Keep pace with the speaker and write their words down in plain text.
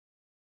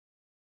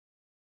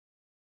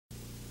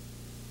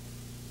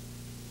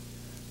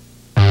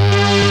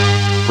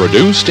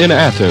Produced in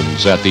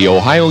Athens at the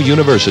Ohio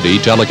University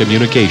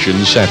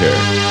Telecommunications Center.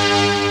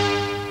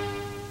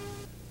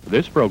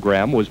 This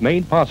program was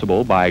made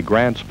possible by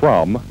grants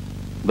from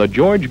the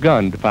George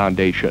Gund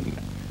Foundation,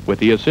 with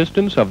the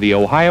assistance of the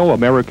Ohio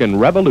American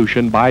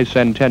Revolution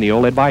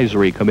Bicentennial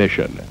Advisory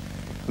Commission,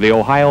 the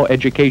Ohio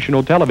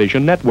Educational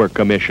Television Network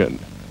Commission,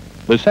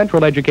 the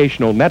Central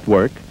Educational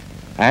Network,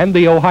 and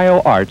the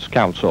Ohio Arts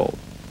Council.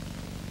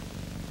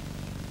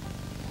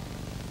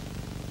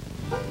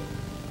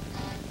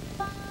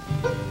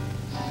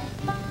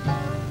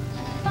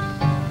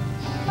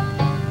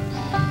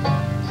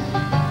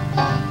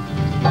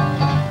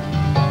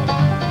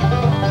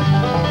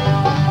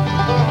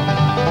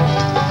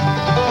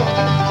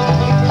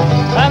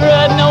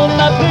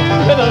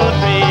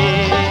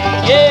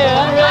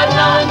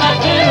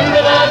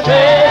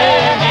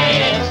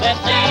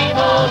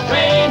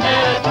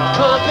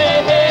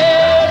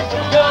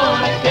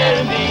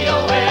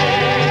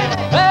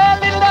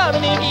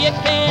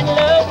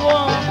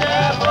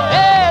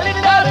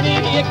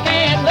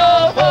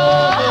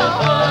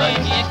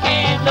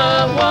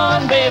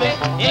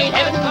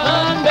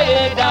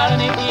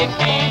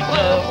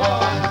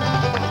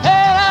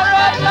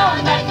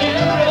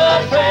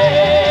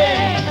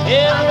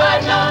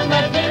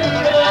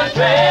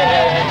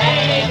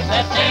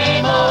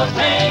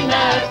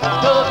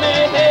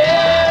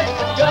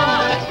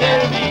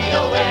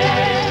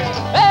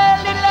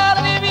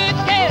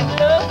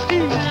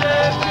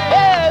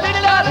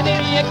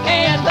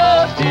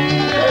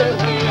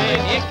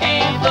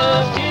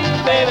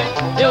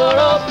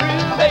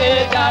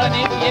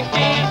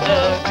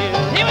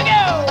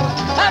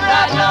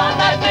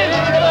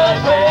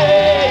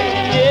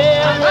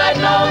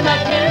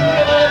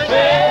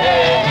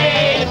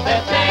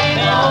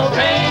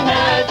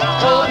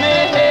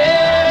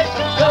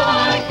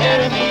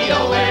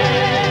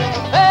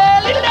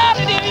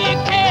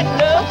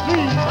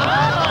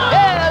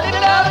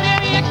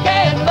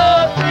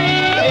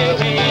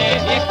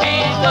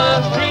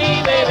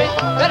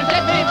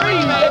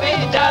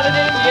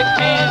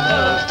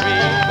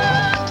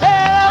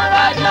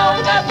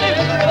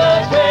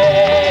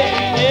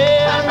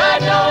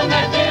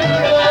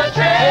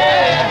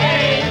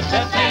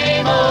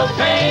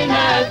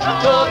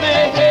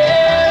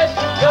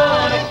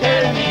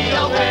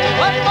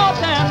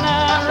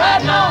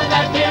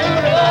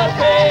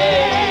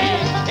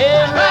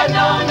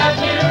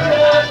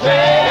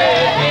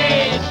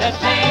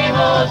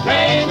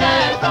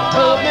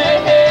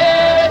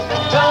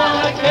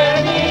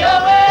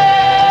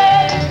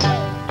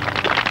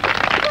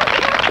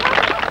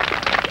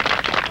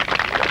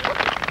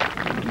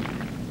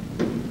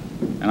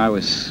 And I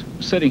was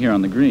sitting here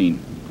on the green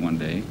one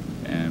day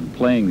and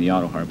playing the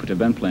auto harp, which I've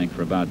been playing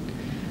for about,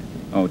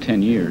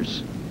 10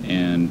 years.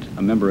 And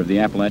a member of the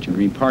Appalachian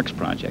Green Parks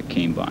Project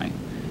came by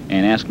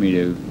and asked me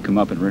to come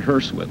up and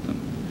rehearse with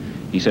them.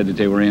 He said that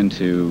they were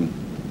into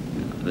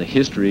the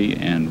history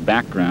and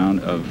background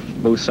of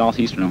both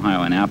southeastern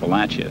Ohio and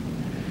Appalachia.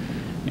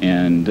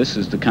 And this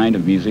is the kind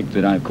of music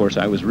that, of course,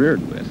 I was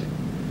reared with.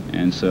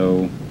 And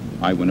so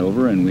I went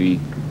over and we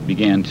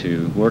began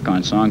to work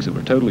on songs that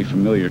were totally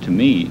familiar to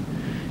me,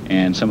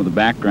 and some of the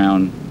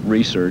background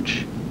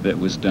research that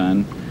was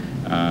done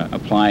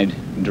applied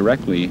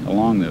directly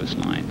along those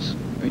lines.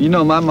 You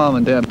know, my mom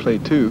and dad play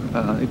too.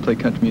 They play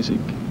country music,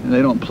 and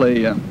they don't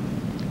play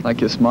like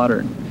this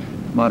modern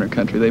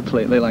country.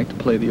 They like to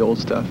play the old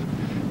stuff,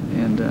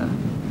 and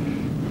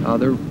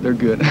they're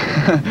good.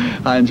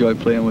 I enjoy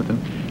playing with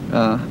them.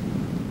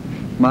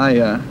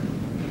 My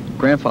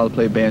grandfather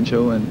played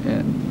banjo,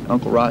 and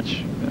Uncle Roch,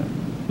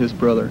 his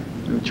brother,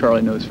 who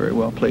Charlie knows very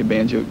well, played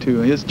banjo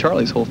too.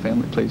 Charlie's whole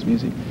family plays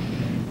music.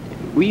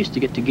 We used to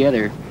get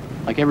together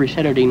like every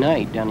Saturday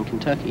night down in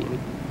Kentucky and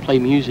play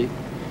music.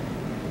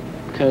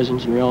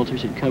 Cousins and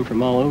relatives had come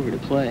from all over to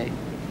play.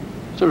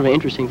 Sort of an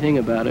interesting thing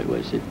about it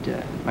was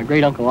that my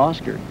great uncle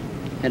Oscar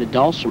had a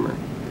dulcimer,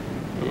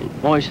 and it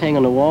always hung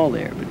on the wall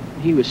there, but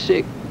he was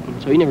sick,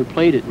 and so he never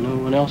played it, and no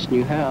one else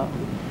knew how.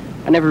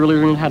 I never really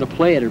learned how to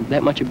play it or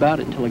that much about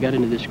it until I got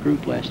into this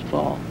group last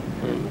fall,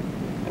 and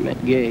I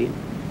met Gay.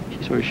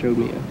 She sort of showed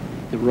me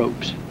the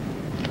ropes.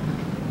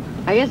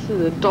 I guess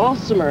the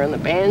dulcimer and the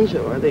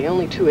banjo are the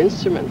only two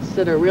instruments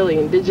that are really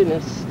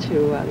indigenous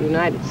to the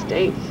United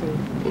States.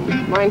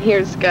 And mine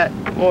here's got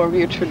more of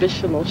your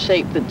traditional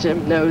shape that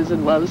Jim knows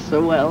and loves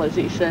so well, as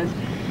he says.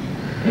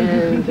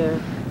 And,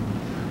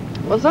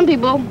 well, some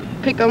people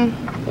pick them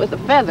with a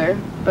feather,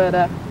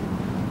 but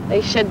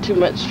they shed too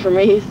much for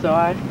me, so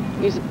I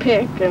use a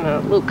pick and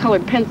a little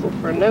colored pencil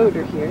for a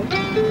noter here.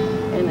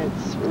 And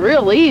it's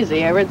real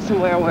easy. I read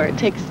somewhere where it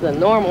takes the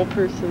normal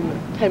person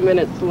 10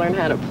 minutes to learn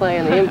how to play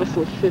and the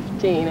imbecile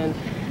 15, and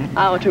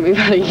it took me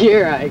about a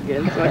year, I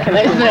guess. What can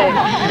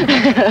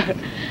I say?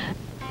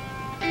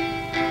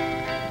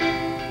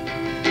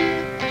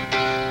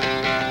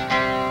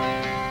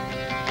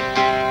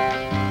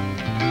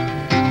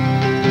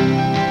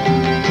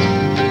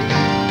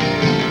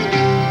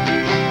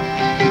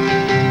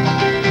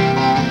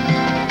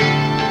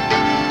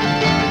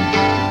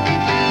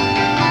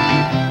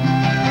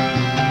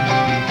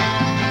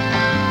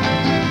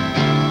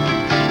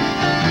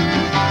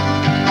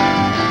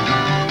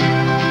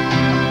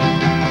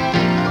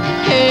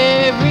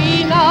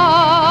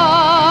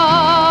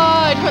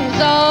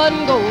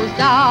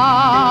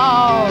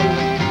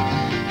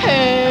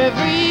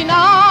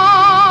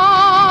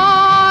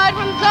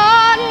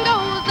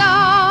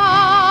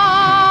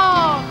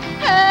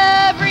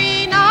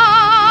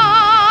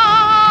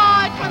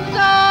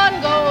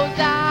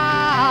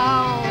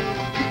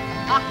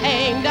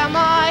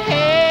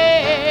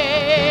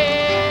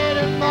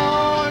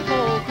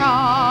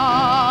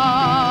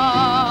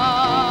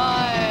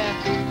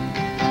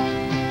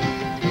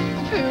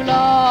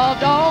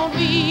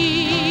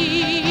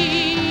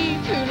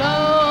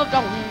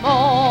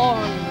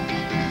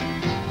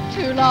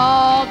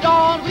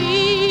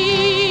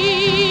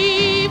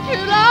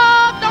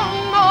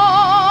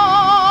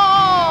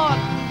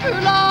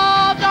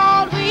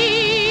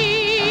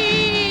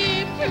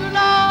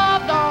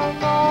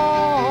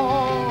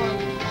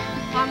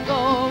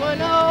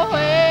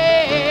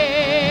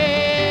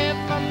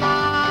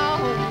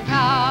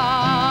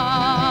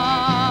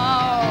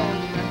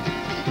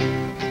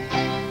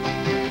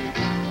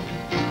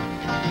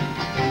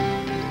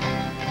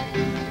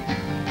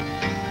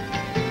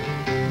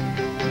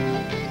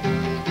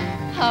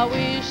 I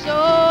wish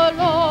the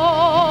Lord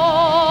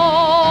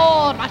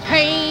my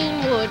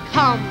train would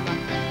come.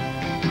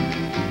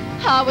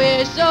 I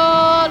wish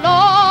the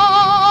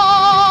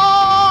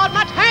Lord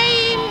my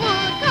train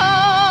would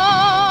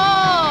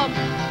come.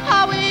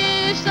 I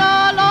wish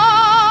the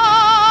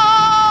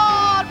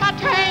Lord my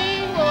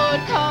train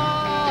would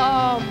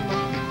come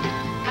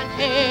and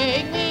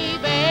take me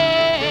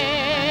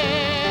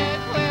back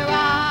where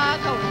I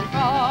come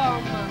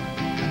from.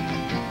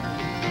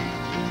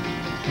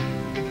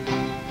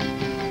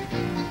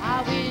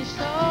 I wish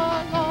the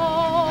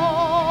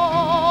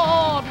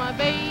Lord my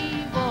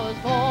babe was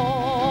born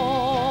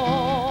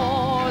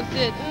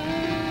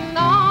sitting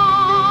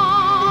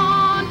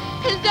on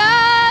his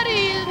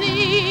daddy's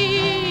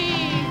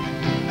knee,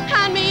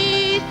 and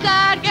me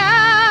sad gal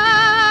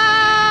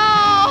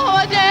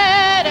was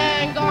dead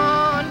and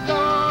gone,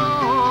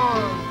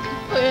 gone,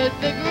 with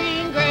the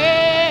green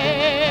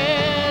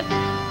grass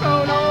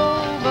grown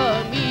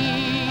over me.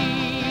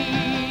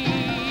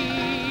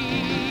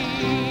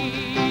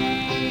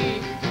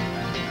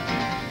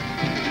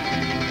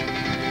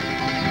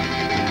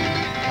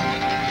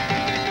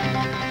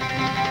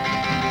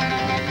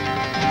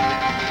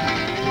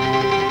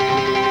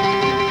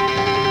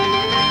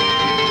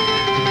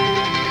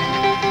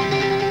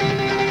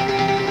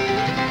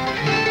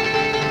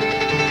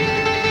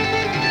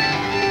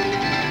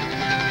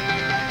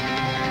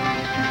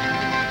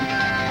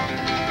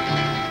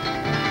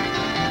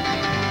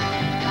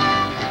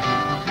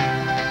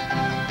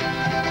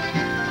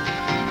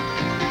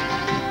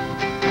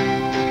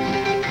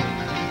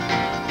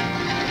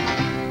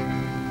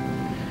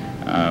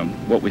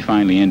 What we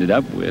finally ended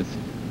up with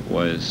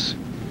was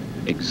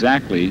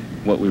exactly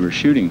what we were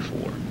shooting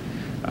for.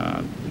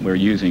 We're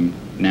using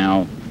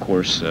now, of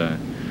course, the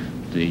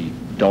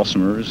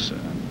dulcimers,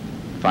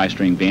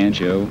 5-string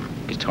banjo,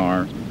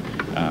 guitar,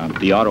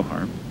 the auto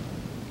harp.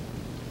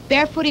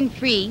 Barefoot and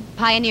free,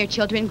 pioneer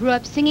children grew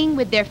up singing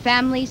with their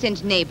families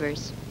and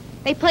neighbors.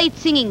 They played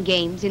singing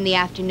games in the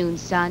afternoon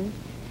sun,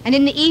 and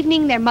in the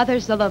evening their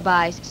mothers'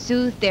 lullabies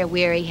soothed their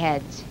weary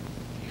heads.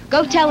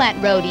 Go Tell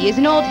Aunt Rhody is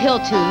an old hill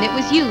tune that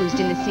was used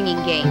in the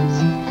singing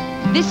games.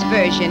 This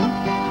version,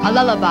 a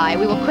lullaby,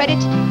 we will credit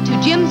to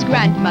Jim's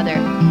grandmother,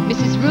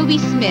 Mrs. Ruby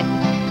Smith,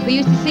 who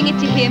used to sing it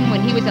to him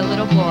when he was a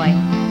little boy.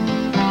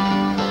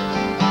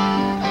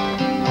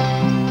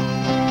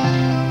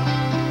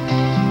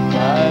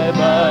 Bye,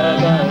 bye,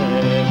 bye,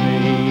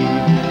 baby.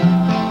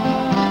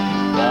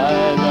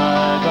 Bye,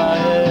 bye,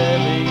 bye,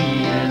 baby.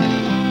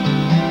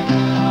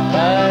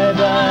 Bye,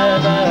 bye,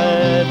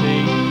 bye,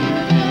 baby.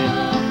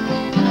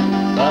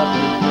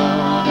 Papa's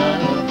gone out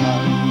home.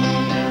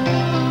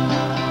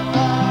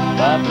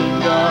 Papa's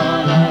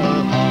gone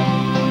out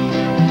home.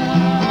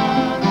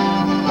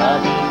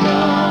 Papa's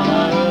gone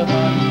out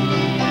home.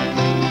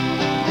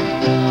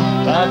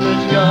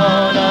 Papa's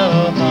gone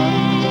out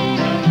home.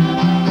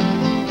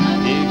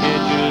 You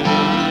get your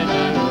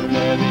little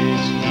rabbit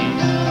skin.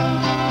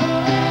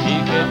 You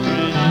get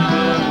your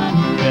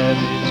little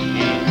rabbit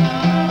skin.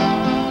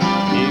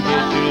 You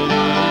get your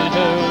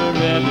little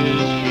rabbit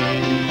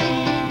skin.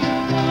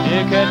 You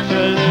catch a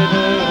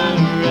little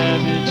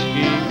rabbit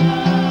skin.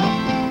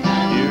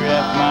 You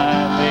wrap my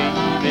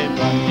baby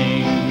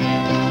bunny in.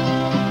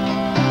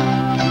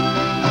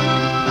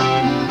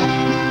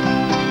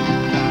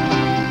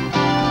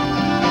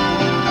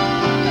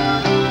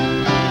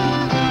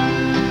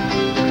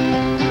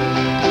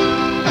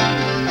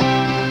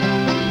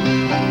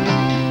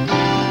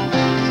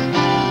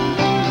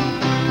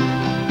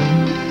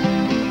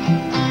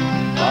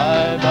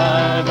 Bye,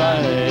 bye,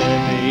 bye,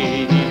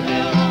 baby.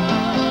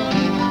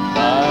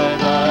 Bye,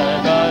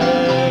 bye,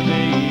 bye,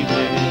 baby.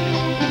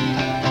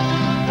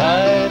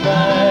 Bye,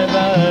 bye,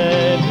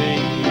 bye,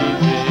 baby.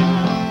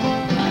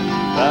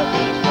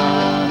 Papa's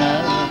gone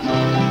out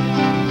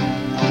home.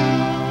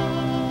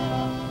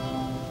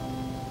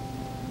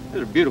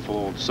 These are beautiful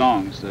old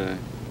songs.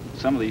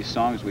 Some of these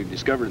songs we've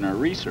discovered in our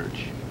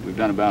research. We've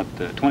done about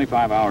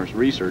 25 hours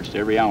research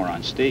every hour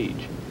on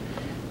stage,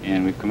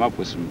 and we've come up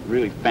with some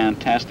really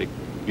fantastic,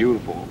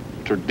 beautiful,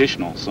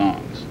 traditional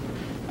songs.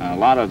 A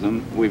lot of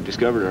them we've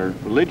discovered are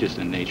religious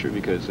in nature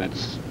because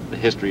that's the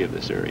history of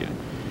this area.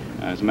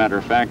 As a matter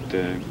of fact,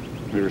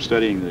 we were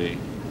studying the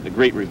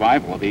Great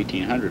Revival of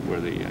 1800, where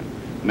the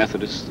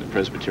Methodists, the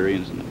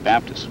Presbyterians, and the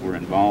Baptists were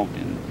involved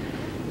in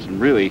some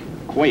really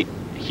quite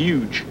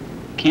huge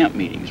camp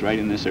meetings right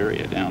in this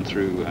area, down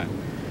through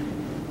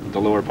the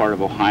lower part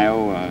of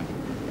Ohio,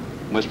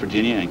 West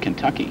Virginia, and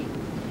Kentucky.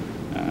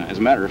 As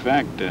a matter of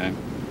fact,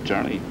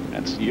 Charlie,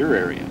 that's your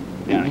area,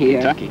 down in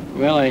Kentucky.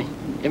 Well, I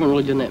haven't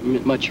really done that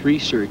much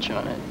research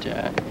on it.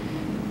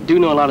 Do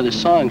know a lot of the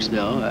songs,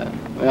 though.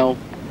 Well,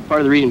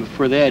 part of the reason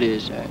for that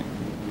is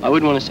I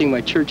wouldn't want to say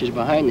my church is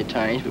behind the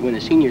times, but when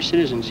the senior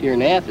citizens here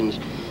in Athens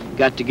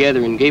got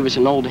together and gave us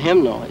an old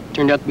hymnal, it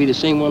turned out to be the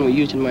same one we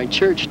used in my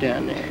church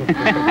down there.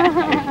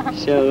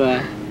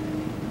 So,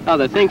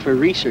 the thing for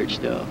research,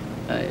 though,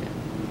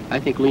 I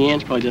think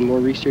Leanne's probably done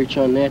more research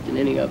on that than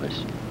any of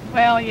us.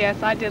 Well,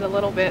 yes, I did a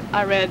little bit.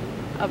 I read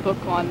a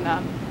book on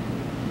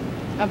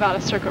about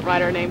a circuit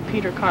rider named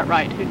Peter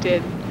Cartwright who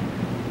did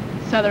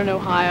southern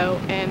Ohio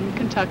and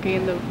Kentucky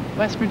and the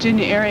West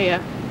Virginia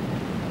area.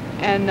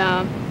 And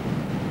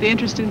the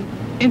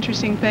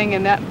interesting thing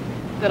in that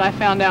I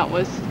found out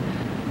was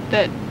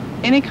that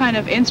any kind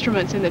of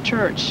instruments in the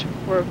church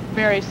were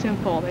very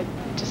simple. They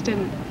just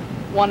didn't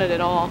want it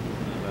at all.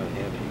 Not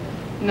heavy.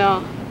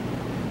 No.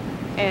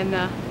 And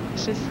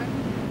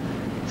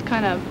it's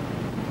kind of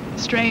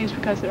strange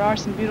because there are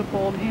some beautiful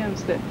old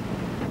hymns that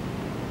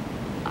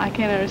I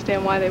can't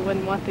understand why they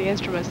wouldn't want the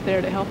instruments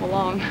there to help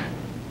along.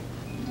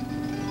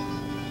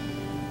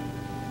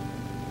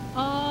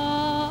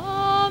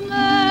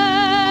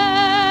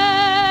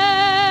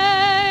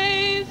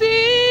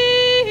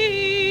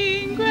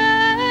 Amazing grace,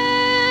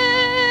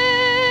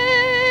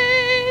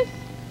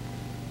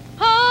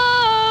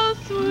 how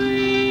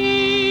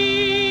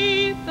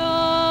sweet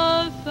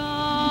the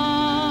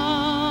sound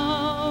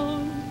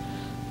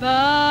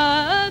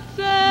that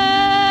saved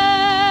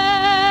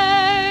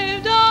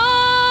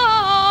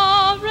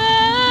a wretch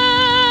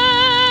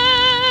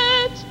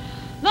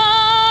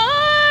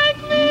like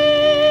me.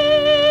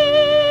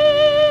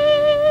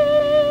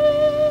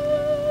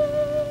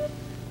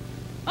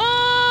 I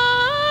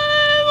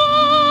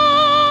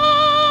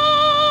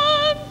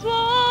once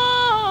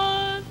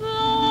was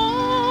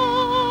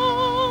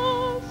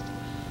lost,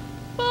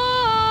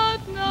 but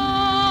now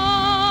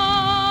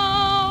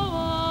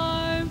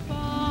I'm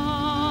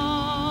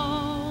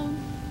found.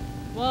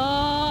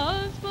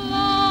 Was blind,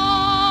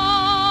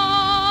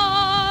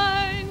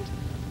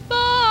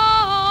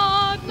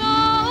 but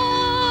now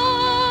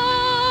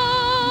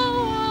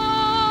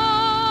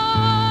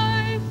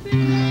I see.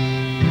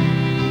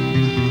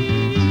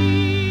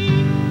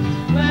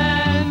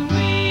 When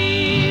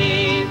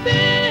we've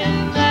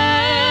been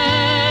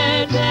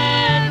there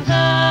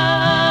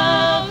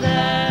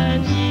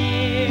 10,000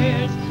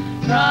 years,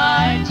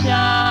 bright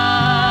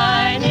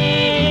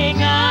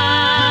shining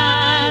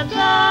as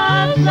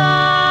the sun,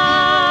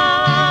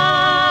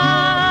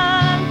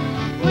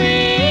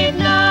 we've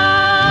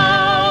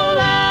known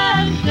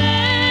and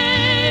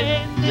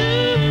stayed to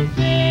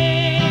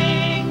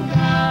sing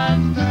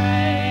God's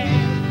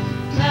praise.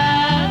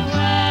 That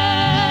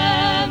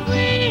when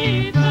we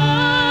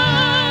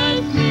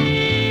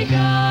thirsty God,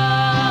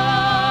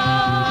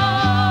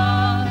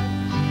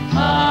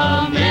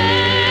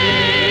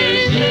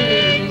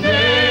 amazing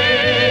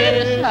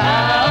grace,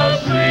 how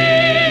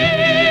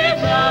sweet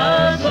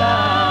the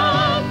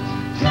sound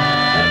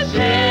that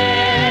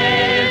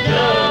saved a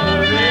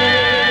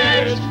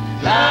wretch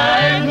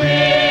like me.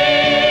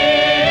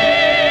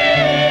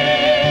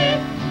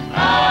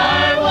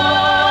 I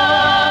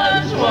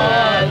once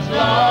was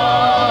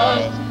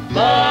lost,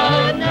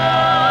 but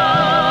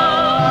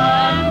now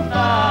I'm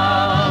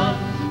found.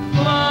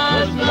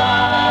 Was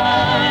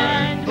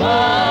blind,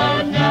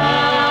 but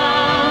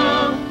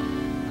now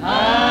I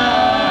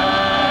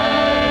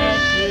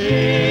see.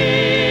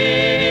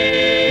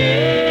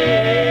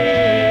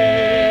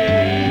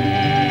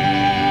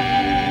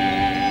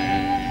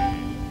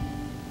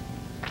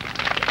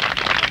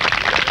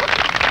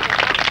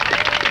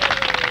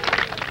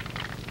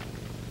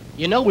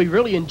 You know, we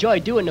really enjoy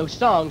doing those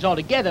songs all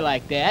together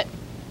like that.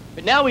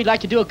 But now we'd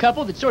like to do a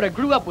couple that sort of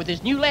grew up with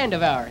this new land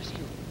of ours.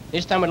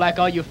 This time we'd like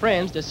all your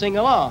friends to sing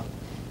along.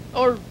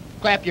 Or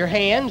clap your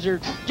hands, or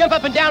jump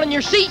up and down in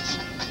your seats.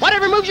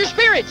 Whatever moves your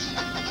spirits.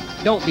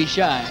 Don't be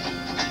shy.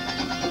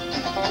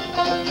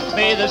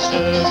 May the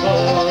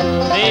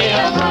circle be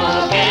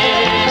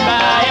unbroken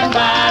by and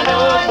by,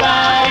 Lord,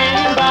 by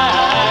and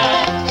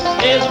by.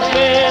 Is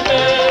where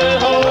the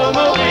home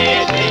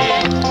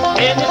awaiting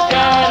in the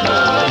sky,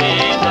 Lord,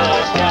 in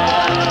the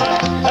sky.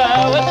 I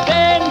was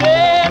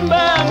standing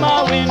by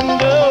my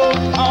window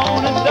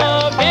on a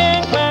dark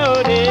and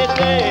cloudy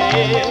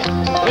day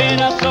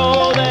when I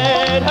saw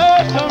that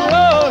hearse come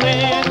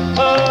rolling,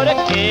 oh, to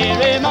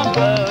carry my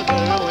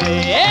brother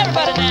away.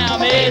 Everybody now,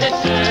 may the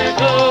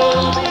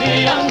circle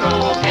be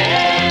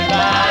unbroken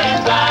by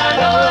and by,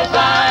 Lord,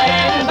 by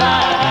and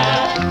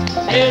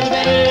by.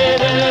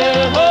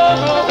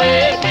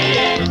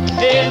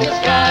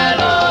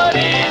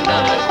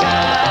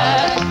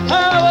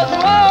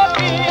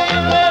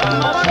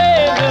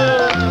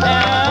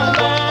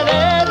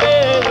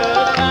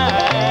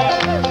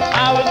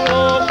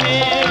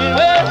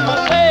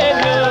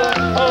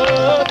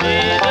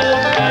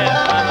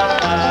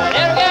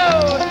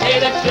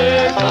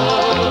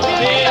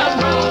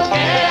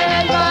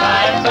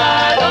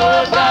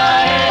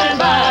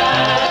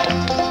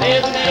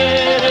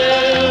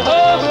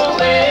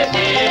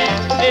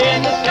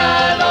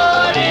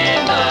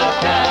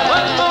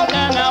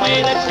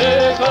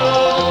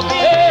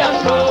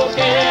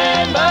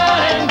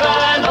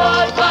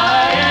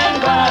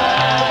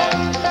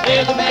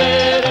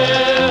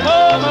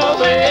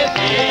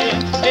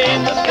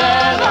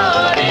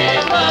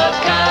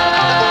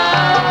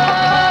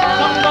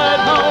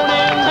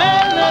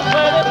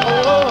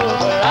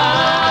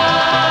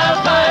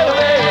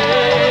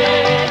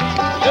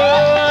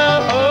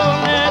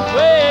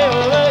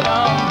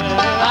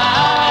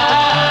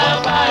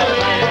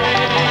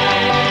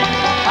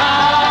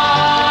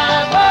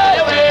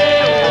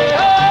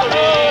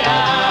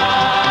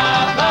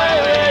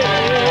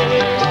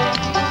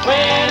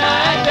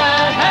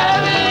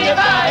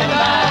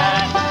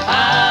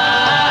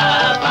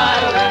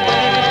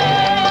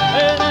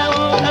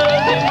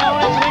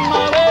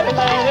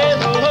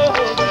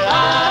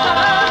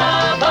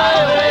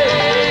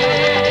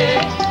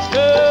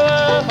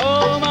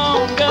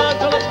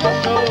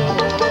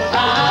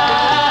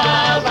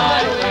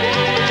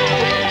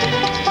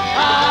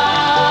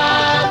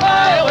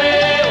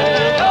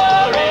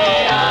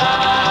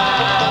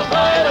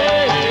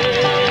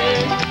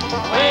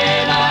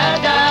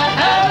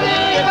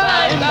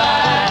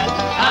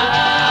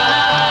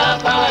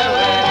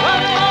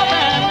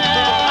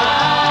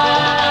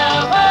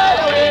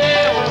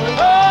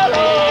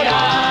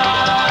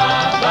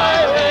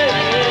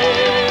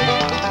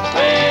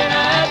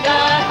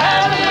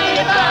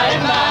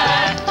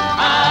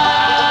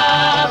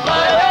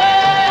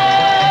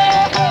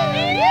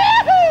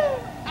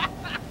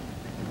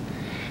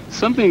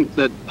 something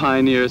that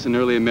pioneers and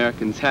early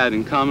Americans had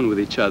in common with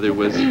each other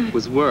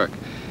was work.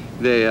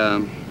 They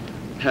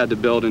had to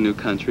build a new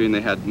country, and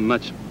they had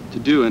much to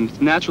do, and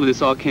naturally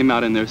this all came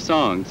out in their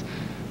songs.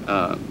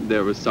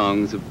 There were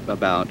songs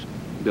about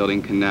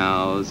building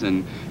canals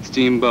and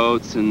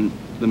steamboats and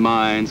the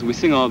mines. We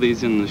sing all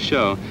these in the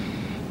show,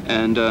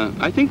 and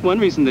I think one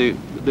reason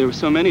there were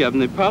so many of them,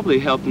 they probably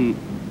helped them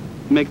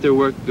make their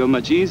work go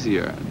much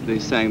easier. They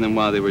sang them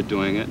while they were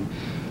doing it.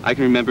 I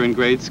can remember in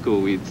grade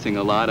school we'd sing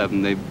a lot of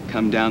them. They've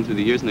come down through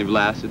the years and they've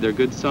lasted. They're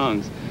good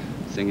songs,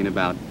 singing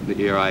about the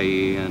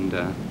ERIE and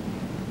the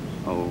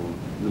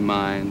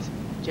mines.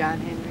 John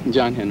Henry.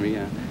 John Henry,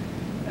 yeah.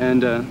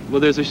 And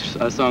well, there's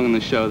a song in the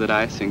show that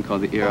I sing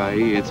called the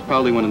ERIE. It's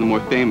probably one of the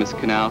more famous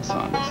canal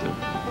songs.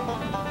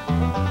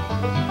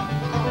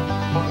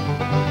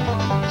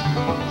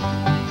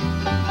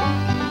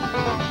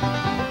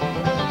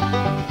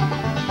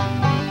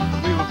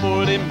 We were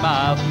 40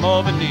 miles from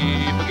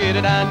Albany, forget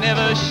it, I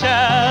never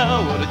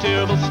shall. What a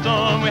terrible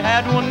storm we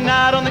had one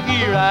night on the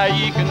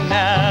ERIE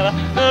Canal,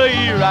 the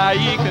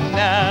ERIE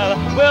Canal.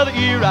 Well, the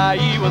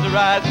ERIE was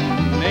rising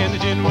and the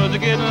gin was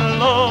getting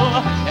low,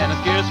 and I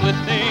scarcely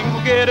think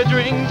we'll get a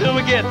drink till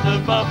we get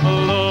to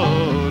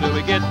Buffalo, till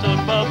we get to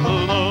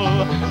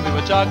Buffalo. We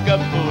were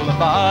chock-up full of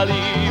barley,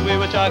 we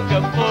were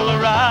chock-up full of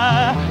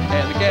rye,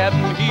 and the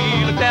captain,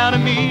 he looked down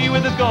at me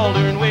with his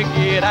golden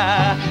wicked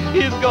eye,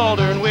 his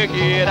golden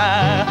wicked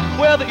eye.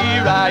 Well, the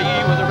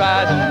ERIE was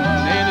rising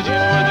and the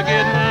gin was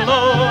getting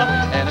low,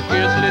 and I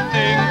scarcely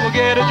think we'll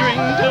get a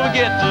drink till we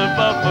get to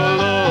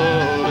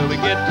Buffalo, till we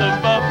get to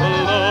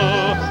Buffalo.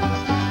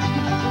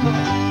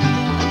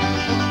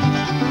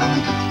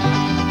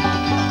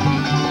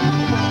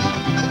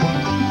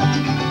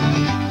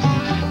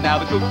 Now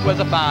the cook was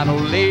a fine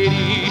old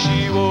lady,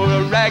 she wore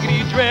a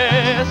raggedy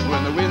dress.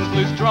 When the winds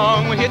blew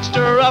strong, we hitched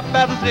her up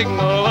as a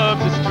signal of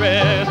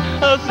distress,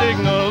 a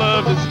signal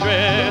of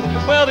distress.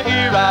 Well, the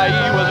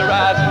ERIE was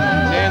rising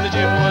and the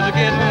gin was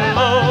getting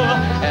low,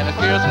 and I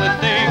scarcely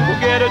think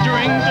we'll get a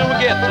drink till we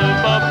get to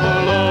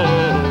Buffalo,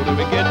 till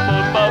we get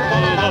to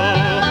Buffalo.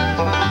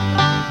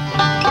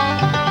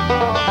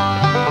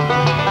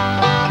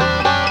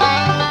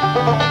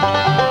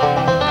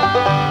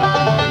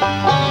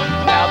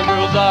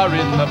 Are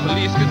in the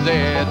police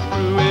gazette, the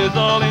crew is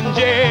all in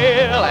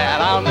jail,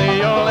 and I'm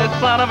the only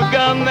son of a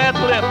gun that's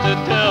left to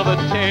tell the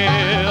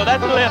tale,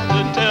 that's left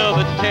to tell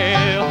the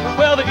tale.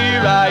 Well, the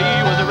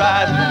ERIE was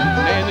rising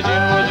and the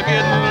gin was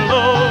getting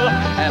low,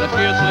 and I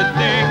scarcely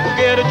think we'll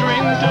get a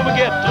drink till we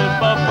get to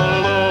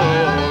Buffalo,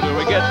 till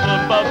we get to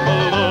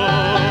Buffalo.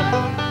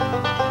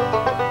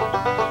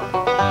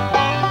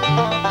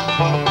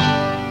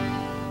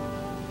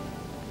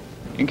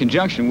 In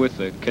conjunction with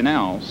the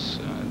canals,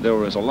 there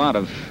was a lot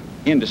of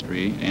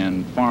industry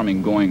and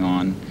farming going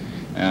on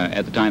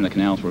at the time the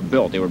canals were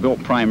built. They were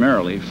built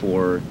primarily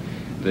for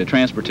the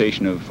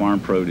transportation of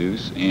farm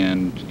produce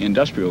and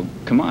industrial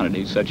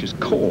commodities such as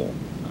coal.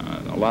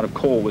 A lot of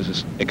coal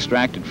was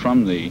extracted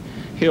from the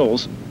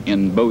hills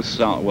in both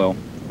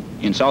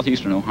in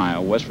southeastern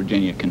Ohio, West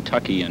Virginia,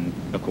 Kentucky, and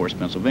of course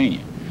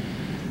Pennsylvania.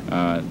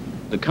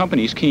 The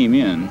companies came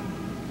in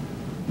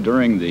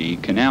during the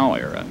canal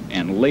era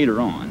and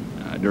later on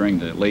during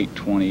the late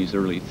 20s,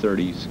 early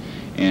 30s,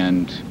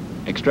 and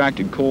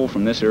extracted coal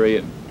from this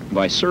area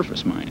by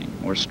surface mining,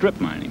 or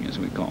strip mining as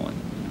we call it.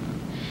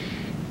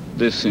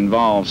 This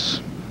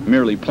involves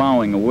merely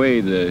plowing away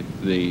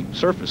the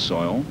surface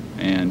soil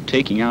and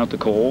taking out the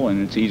coal,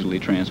 and it's easily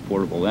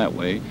transportable that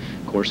way.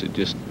 Of course, it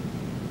just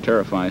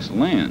terrifies the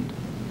land,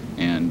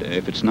 and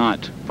if it's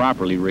not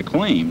properly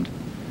reclaimed,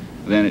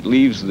 then it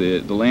leaves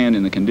the land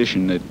in the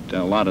condition that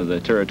a lot of the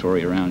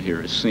territory around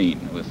here is seen,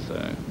 with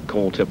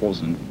coal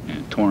tipples and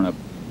torn up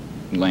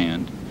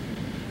land.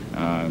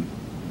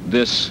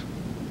 This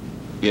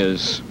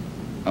is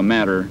a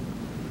matter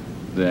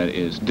that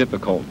is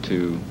difficult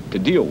to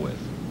deal with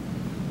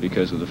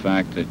because of the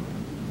fact that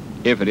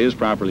if it is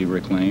properly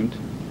reclaimed,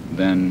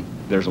 then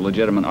there's a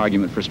legitimate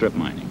argument for strip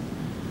mining.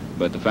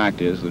 But the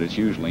fact is that it's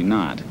usually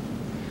not.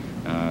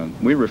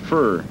 We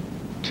refer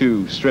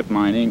to strip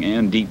mining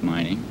and deep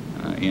mining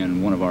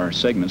in one of our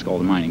segments called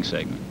the mining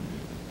segment.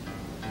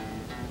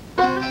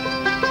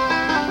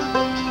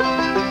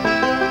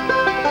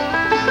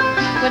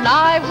 When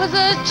I was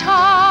a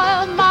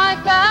child, my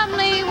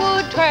family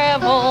would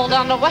travel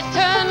down to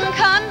western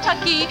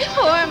Kentucky,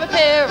 where my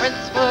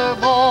parents were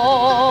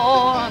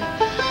born.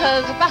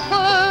 'Twas a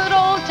backward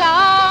old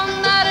town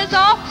that is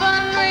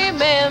often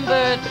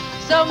remembered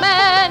so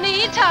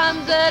many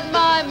times that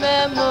my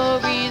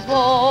memory's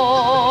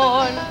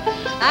worn.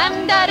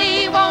 And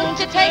Daddy, won't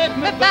you take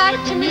me back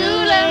to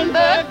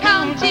Muhlenberg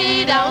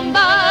County, down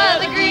by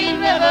the Green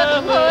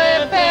River,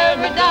 where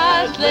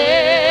paradise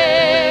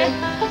lay?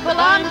 Well,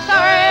 I'm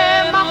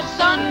sorry, my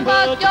son,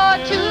 but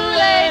you're too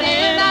late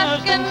in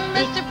asking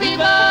Mr.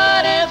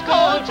 Peabody's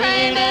coal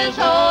train is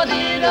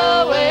holding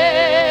away.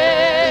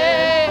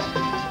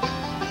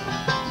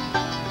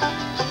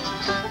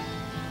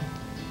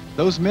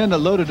 Those men that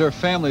loaded their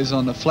families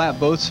on the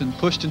flatboats and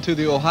pushed into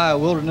the Ohio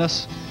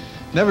wilderness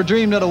never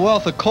dreamed that a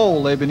wealth of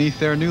coal lay beneath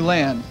their new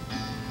land.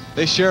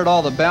 They shared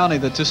all the bounty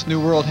that this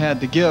new world had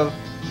to give.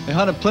 They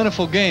hunted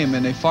plentiful game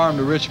and they farmed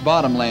the rich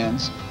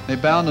bottomlands. They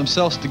bound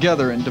themselves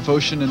together in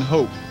devotion and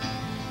hope.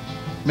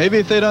 Maybe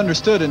if they'd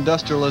understood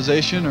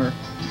industrialization, or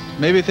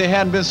maybe if they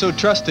hadn't been so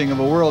trusting of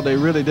a world they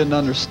really didn't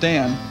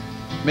understand,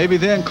 maybe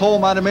then coal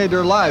might have made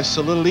their lives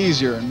a little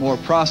easier and more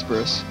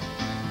prosperous.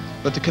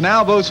 But the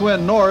canal boats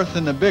went north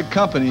and the big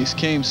companies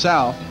came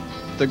south.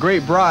 The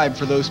great bribe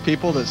for those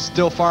people that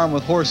still farm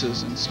with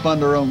horses and spun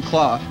their own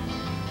cloth.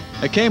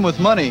 They came with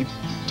money,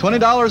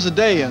 $20 a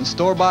day in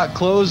store-bought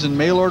clothes and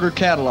mail-order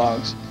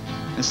catalogs.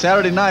 And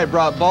Saturday night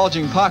brought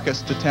bulging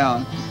pockets to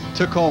town,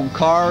 took home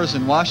cars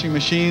and washing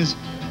machines,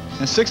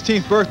 and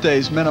 16th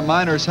birthdays meant a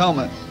miner's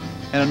helmet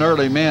and an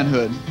early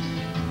manhood.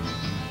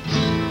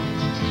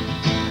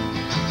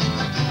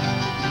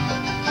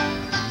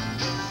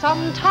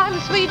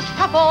 Sometimes we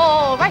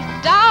travel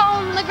right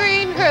down the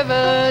Green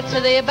River to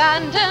the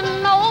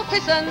abandoned old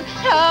prison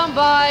down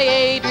by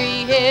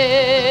Adrie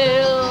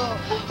Hill,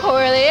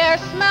 where the air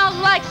smelled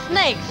like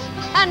snakes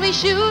and we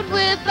shoot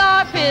with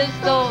our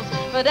pistols,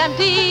 but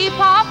empty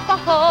pop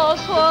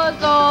bottles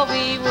was all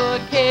we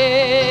would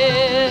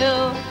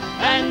kill.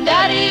 And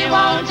Daddy,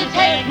 won't you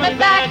take me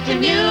back to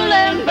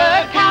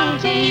Muhlenberg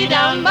County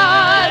down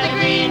by the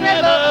Green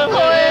River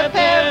where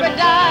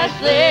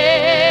paradise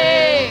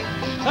lay?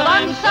 Well,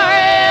 I'm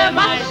sorry,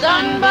 my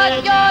son,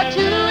 but you're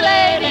too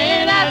late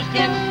in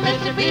asking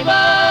Mississippi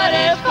what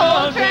his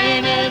coal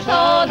train is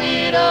hauled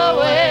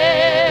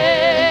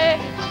away.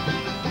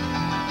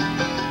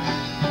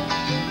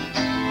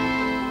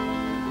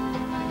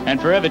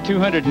 And for every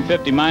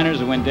 250 miners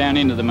that went down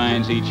into the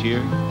mines each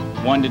year,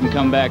 one didn't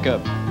come back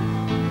up.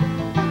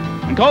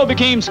 When coal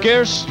became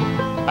scarce,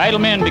 idle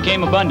men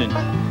became abundant.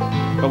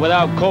 But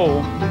without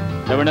coal,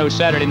 there were no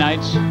Saturday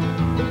nights,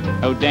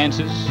 no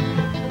dances,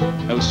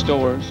 no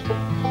stores,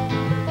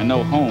 and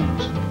no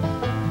homes.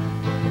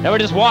 There were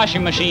just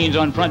washing machines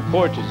on front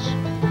porches,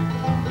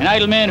 and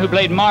idle men who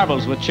played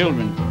marbles with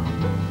children.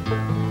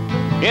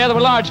 Yeah, there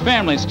were large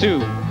families, too,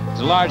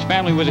 because a large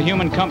family was a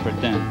human comfort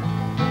then.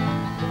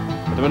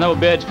 But there were no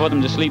beds for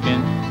them to sleep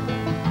in,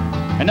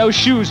 and no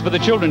shoes for the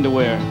children to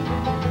wear.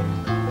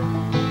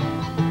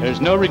 There's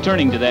no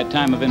returning to that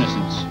time of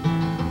innocence,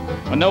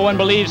 when no one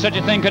believed such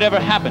a thing could ever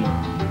happen.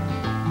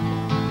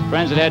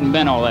 Friends, it hadn't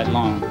been all that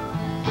long.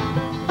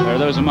 There are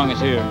those among us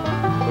here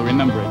who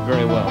remember it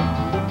very well.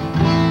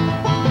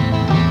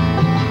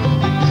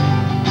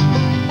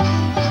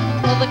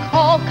 Well, the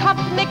coal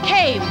company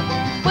came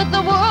with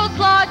the world's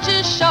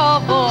largest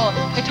shovel.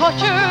 They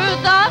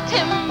tortured the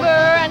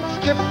timber and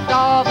stripped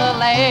all the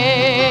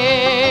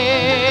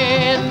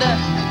land.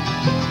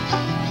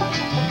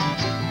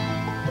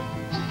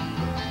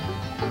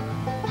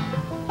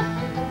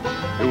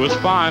 It was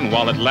fine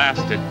while it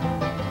lasted,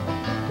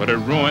 but it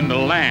ruined the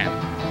land.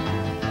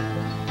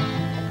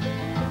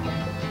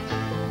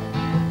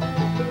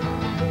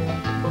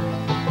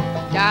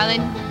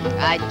 Darling,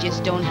 I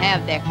just don't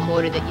have that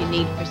quarter that you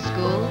need for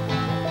school.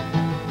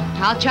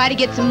 I'll try to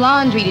get some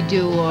laundry to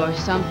do or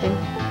something.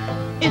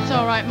 It's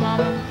all right,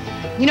 Mama.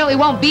 You know, it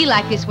won't be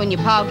like this when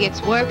your pa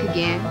gets work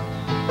again.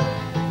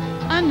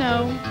 I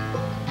know.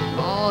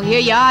 Oh, here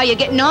you are. You're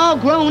getting all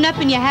grown up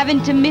and you're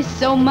having to miss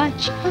so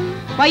much.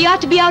 Why, you ought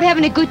to be out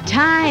having a good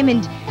time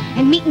and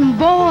meeting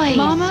boys.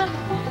 Mama,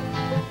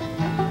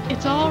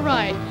 it's all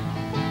right.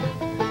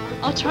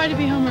 I'll try to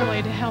be home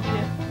early to help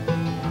you.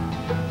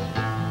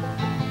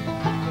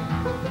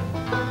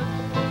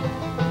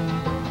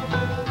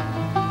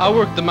 I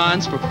worked the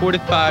mines for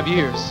 45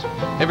 years,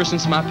 ever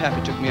since my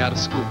pappy took me out of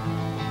school.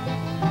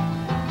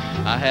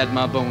 I had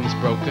my bones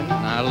broken, and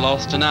I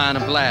lost an eye in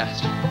a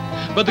blast.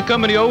 But the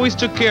company always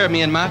took care of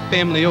me, and my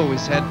family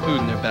always had food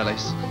in their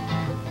bellies.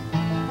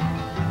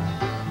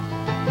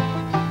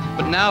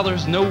 But now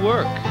there's no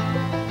work.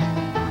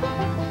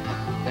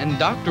 And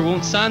doctor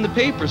won't sign the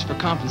papers for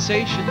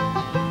compensation.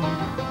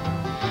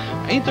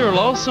 Ain't there a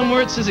law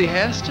somewhere that says he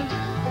has to?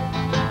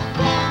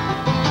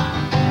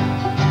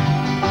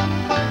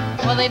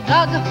 Well, they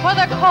dug for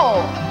their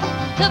coal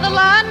till the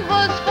land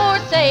was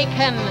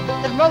forsaken,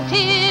 then wrote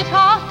it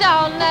off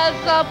down as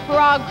the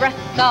progress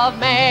of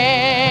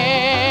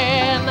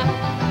man.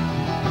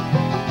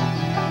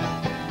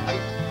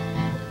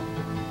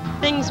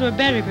 Things were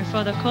better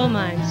before the coal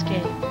mines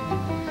came.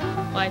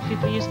 White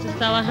people used to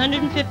sell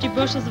 150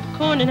 bushels of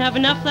corn and have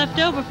enough left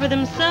over for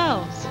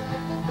themselves.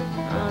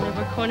 Oh, there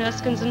were corn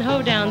huskins and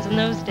hoedowns in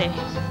those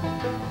days.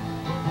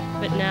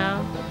 But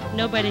now,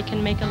 nobody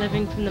can make a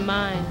living from the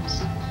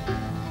mines.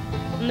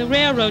 And the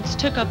railroads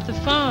took up the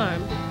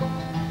farm.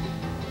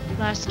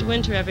 Last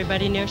winter,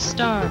 everybody near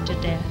starved to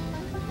death.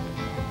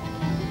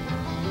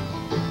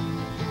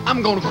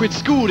 I'm gonna quit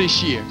school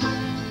this year.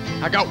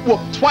 I got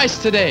whooped twice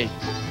today.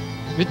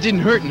 It didn't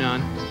hurt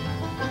none.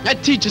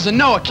 That teacher's a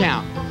no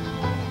account.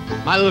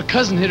 My little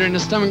cousin hit her in the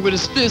stomach with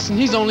his fist, and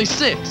he's only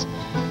 6.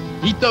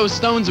 He throws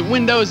stones at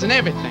windows and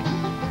everything.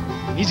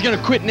 He's gonna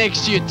quit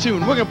next year too,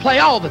 and we're gonna play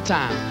all the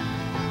time.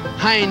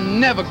 I ain't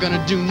never gonna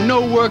do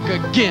no work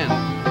again.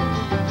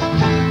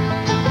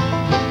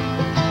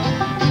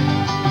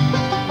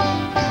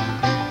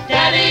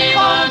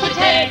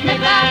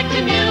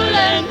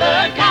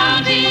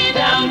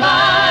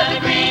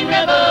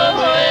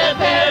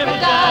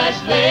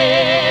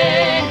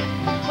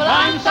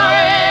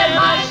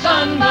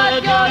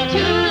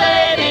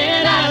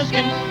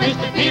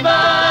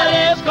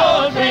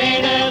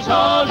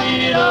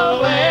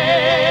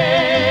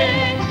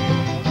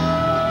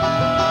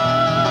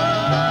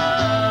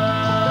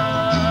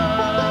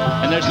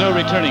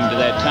 returning to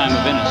that time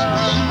of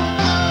innocence,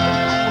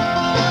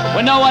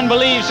 when no one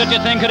believed such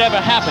a thing could ever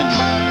happen.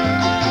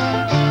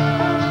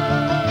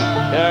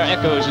 There are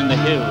echoes in the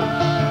hills.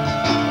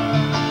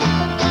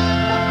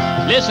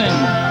 Listen,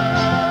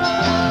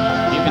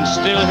 you can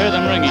still hear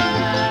them ringing.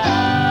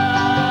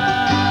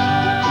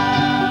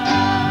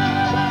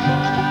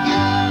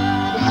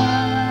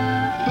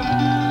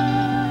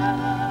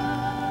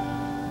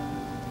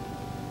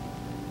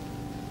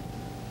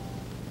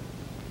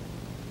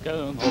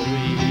 Come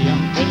away,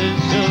 young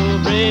fellas, so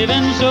brave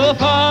and so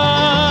fine,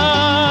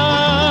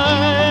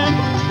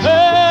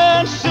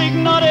 and seek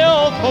not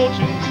ill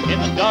fortune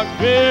in the dark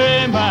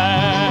dreary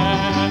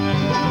mine.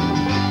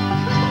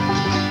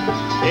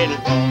 It'll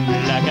form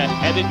like a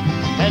habit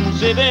and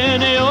save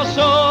in your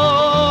soul.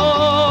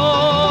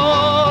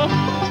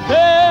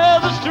 There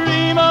the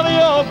stream of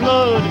your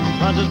blood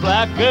runs as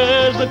black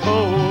as the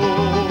coal.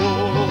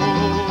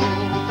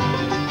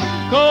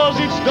 'Cause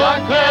it's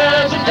dark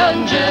as a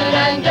dungeon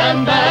and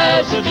damp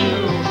as a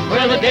view,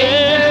 where the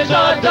dangers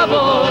are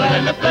double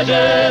and the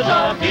pleasures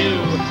are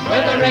few,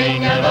 where the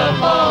rain never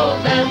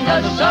falls and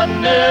the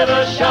sun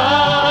never shines.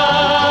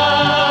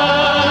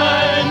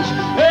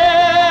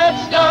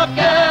 It's dark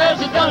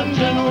as a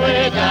dungeon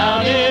way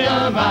down in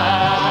the mine.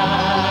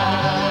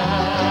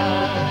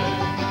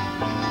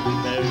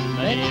 There's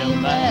many a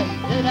man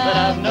that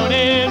I've known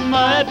in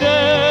my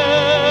day,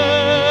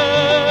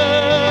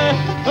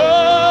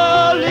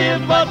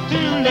 but to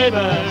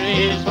labor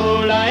his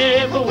whole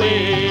life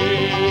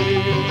away.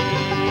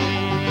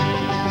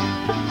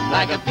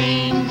 Like a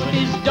fiend with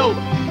his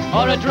dope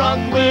or a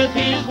drunk with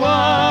his wine,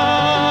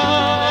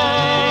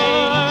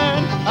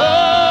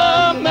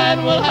 a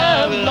man will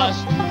have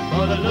lust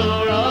for the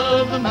lure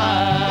of the mind.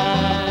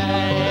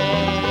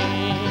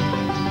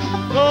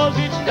 'Cause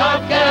it's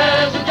dark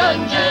as a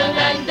dungeon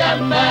and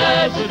damp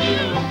as a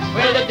view,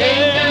 where the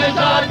dangers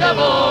are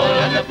double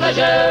and the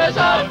pleasures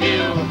are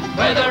few,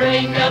 where the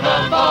rain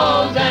never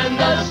falls and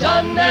the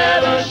sun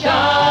never shines.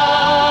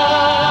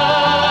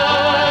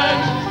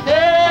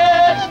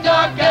 It's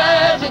dark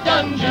as a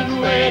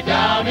dungeon way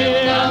down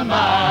in the mine.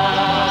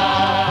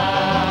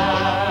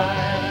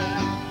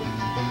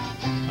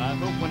 I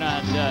hope when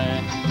I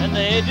die and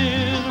the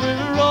edges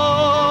will roll,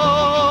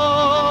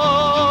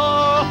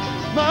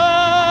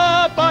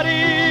 my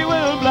body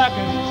will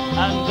blacken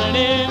and turn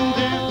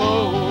into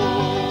coal.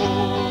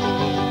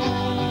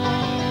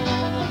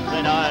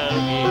 Then I'll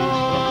gaze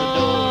from the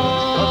door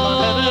of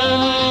my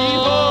heavenly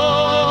home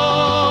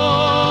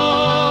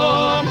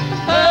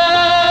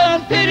and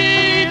pity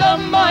the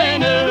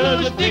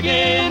miners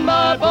digging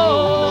my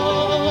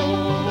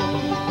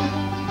bones.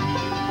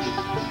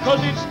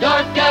 'Cause it's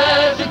dark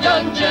as a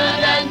dungeon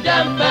and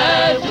damp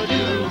as a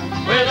dew,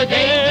 where the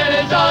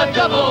dangers are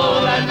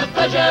double and the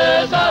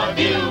pleasures are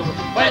few,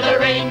 where the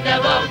rain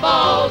never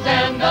falls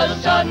and the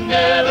sun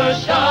never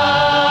shines.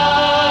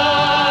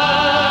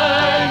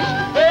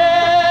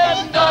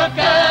 It's dark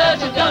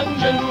as a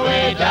dungeon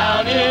way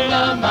down in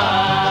the mine.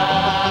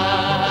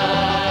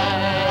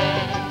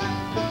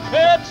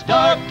 It's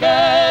dark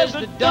as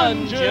a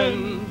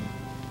dungeon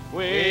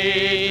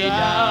way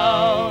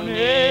down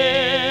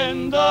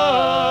in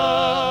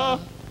the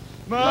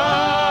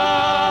mine.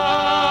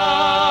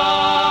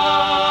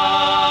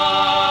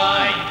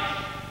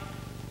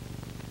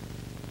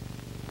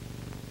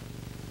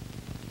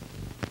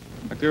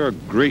 There are a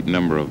great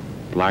number of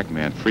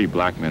free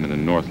black men in the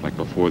North, like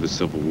before the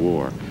Civil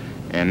War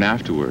and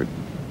afterward.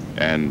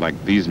 And like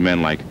these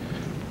men, like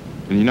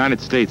in the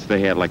United States, they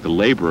had like the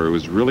laborer. It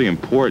was really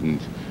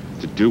important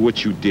to do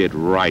what you did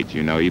right,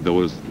 you know, either it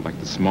was like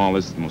the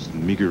smallest, most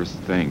meagerest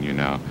thing, you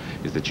know,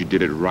 is that you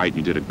did it right,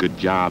 you did a good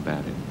job at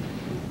it.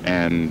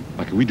 And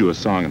like we do a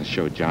song in the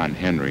show, John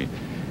Henry,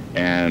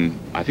 and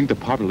I think the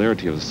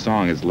popularity of the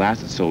song has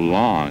lasted so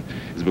long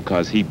is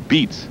because he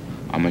beats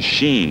a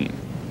machine.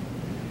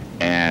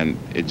 And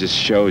it just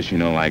shows, you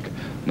know, like,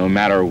 no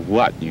matter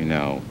what, you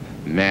know,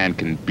 man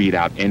can beat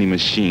out any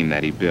machine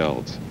that he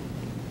builds.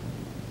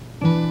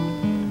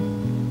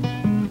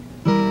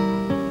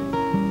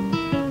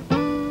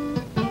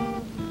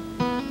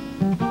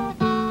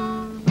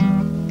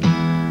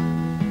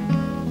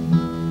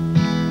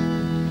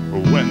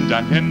 When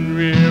John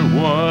Henry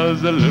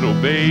was a little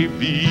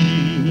baby,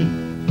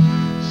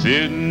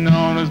 sitting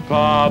on his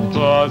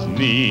papa's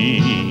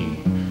knee,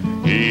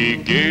 he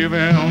gave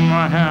him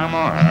a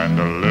hammer and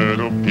a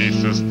little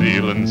piece of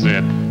steel and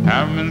said,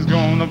 "Hammer's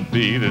gonna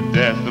be the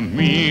death of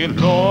me,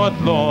 Lord,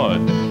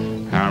 Lord,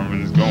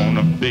 Hammer's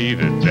gonna be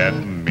the death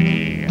of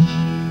me."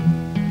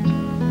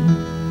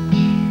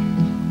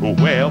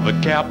 Well, the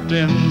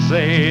captain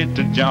said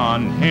to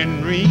John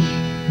Henry,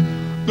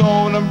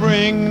 "Gonna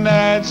bring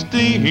that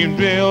steam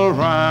drill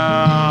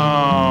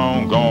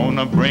round,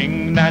 gonna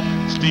bring that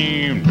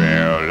steam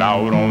drill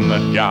out on the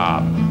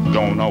job,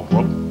 gonna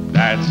whoop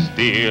that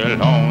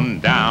steel on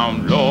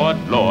down, Lord,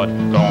 Lord,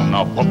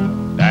 gonna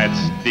whoop that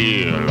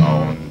steel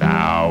on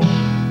down."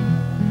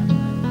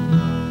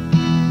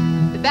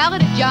 The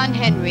Ballad of John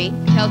Henry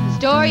tells the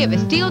story of a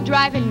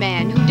steel-driving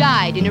man who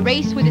died in a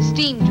race with a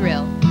steam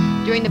drill.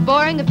 during the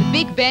boring of the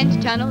Big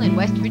Bend Tunnel in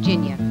West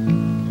Virginia.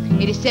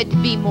 It is said to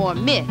be more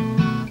myth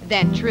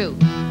than true.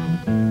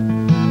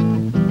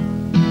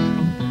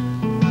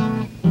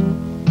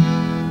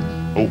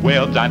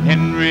 Well, John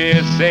Henry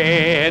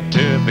said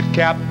to the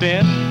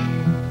captain,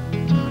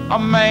 a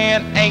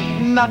man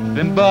ain't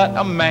nothing but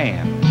a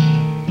man.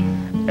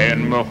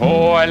 And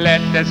before I let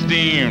that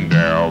steam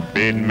drill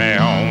bid me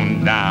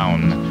on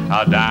down,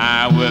 I'll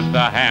die with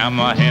a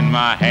hammer in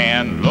my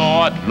hand.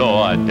 Lord,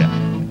 Lord,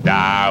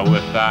 die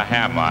with a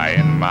hammer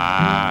in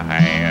my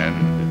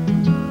hand.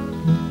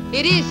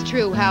 It is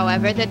true,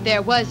 however, that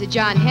there was a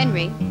John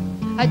Henry,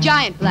 a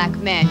giant black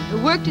man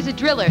who worked as a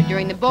driller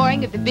during the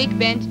boring of the Big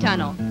Bend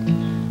Tunnel.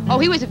 Oh,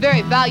 he was a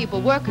very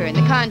valuable worker, and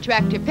the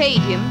contractor paid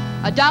him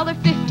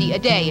 $1.50 a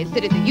day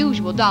instead of the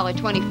usual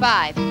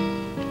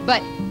 $1.25.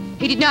 But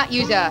he did not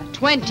use a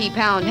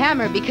 20-pound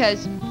hammer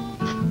because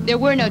there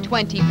were no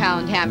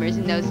 20-pound hammers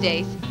in those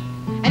days.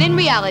 And in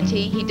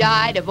reality, he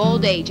died of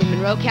old age in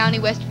Monroe County,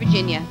 West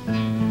Virginia.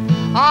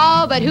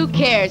 Oh, but who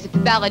cares if the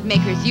ballad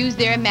makers used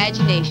their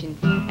imagination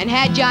and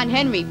had John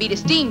Henry beat a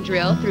steam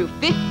drill through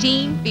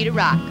 15 feet of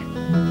rock.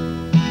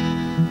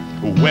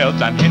 Well,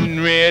 John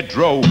Henry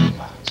drove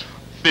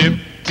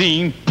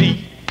 15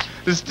 feet.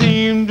 The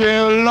steam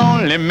drill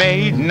only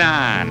made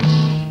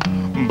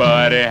 9.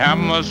 But he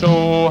hammered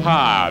so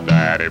hard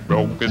that it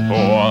broke his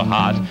poor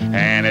heart.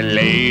 And he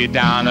laid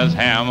down his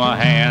hammer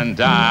and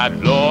died.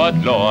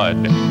 Lord,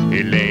 Lord,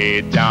 he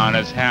laid down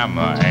his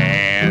hammer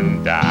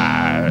and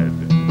died.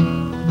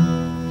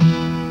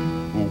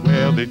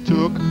 Well, they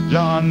took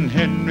John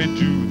Henry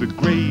to the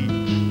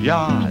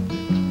graveyard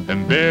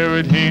and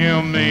buried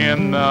him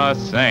in the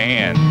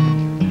sand.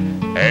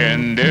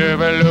 And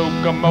every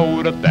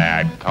locomotive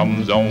that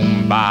comes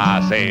on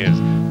by says,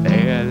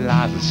 there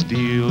lies a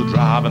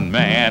steel-driving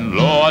man.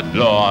 Lord,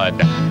 Lord,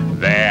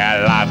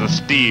 there lies a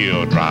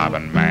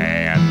steel-driving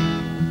man.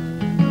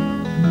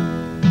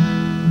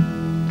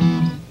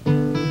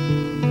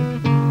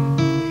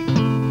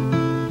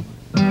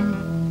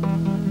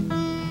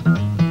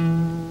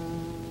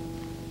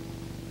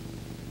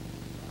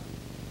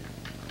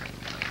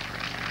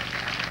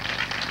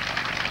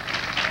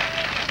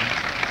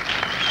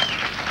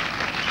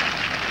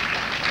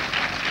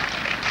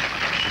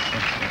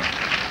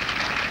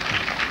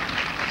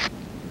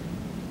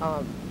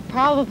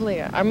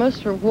 Probably our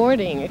most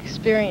rewarding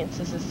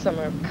experiences this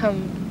summer have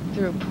come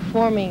through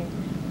performing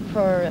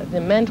for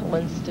the mental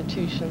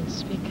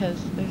institutions because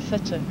they're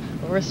such a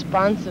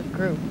responsive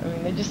group. I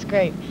mean, they're just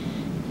great.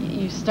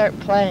 You start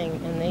playing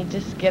and they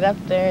just get up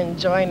there and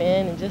join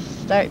in and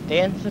just start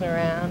dancing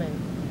around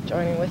and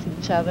joining with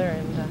each other,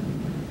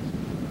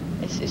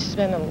 and it's just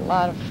been a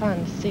lot of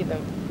fun to see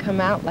them come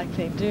out like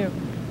they do.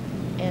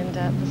 And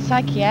the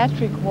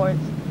psychiatric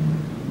wards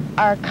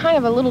are kind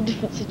of a little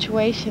different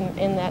situation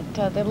in that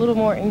they're a little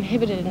more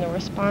inhibited and the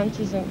response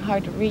isn't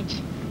hard to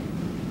reach.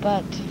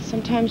 But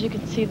sometimes you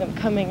can see them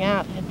coming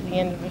out at the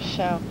end of a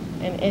show,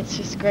 and it's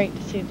just great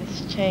to see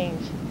this change.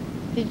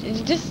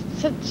 They're just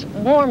such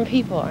warm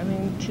people. I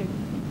mean,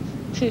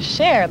 to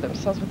share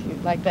themselves with you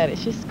like that,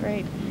 it's just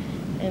great.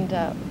 And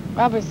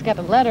Robert's got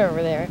a letter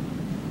over there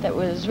that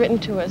was written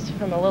to us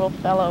from a little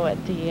fellow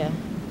at the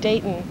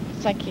Dayton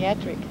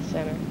Psychiatric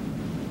Center.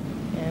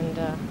 And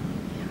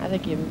I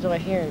think you'd enjoy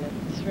hearing it.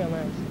 It's real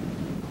nice.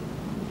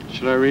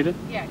 Should I read it?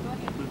 Yeah, go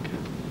ahead. Okay.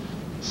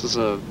 This is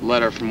a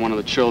letter from one of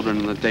the children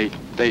in the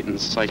Dayton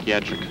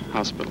Psychiatric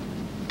Hospital.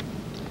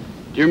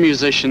 Dear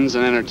musicians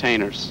and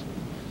entertainers,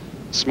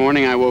 this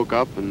morning I woke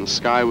up and the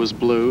sky was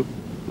blue,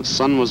 the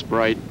sun was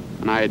bright,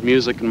 and I had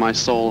music in my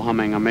soul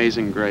humming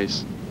Amazing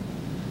Grace.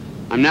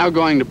 I'm now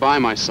going to buy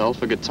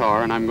myself a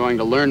guitar, and I'm going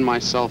to learn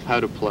myself how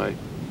to play.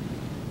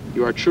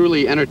 You are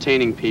truly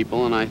entertaining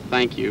people, and I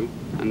thank you,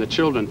 and the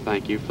children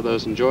thank you for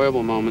those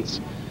enjoyable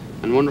moments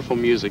and wonderful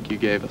music you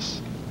gave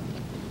us.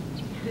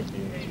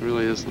 It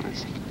really is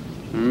nice.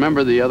 And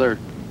remember the other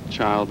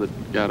child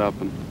that got up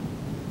and,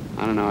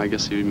 I don't know, I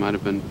guess he might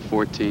have been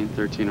 13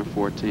 or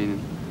 14,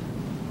 and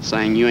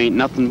saying, you ain't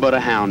nothing but a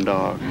hound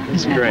dog.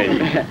 It's great.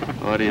 The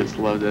audience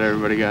loved it.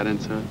 Everybody got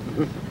into it.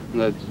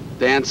 And the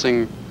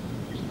dancing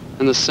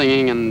and the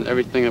singing and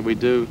everything that we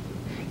do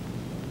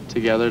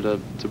together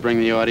to bring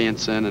the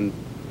audience in and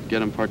get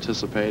them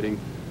participating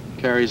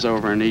carries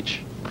over in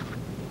each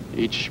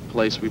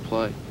place we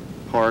play.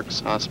 Parks,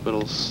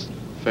 hospitals,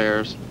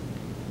 fairs,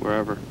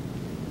 wherever.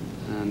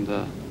 And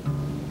I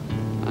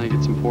think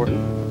it's important.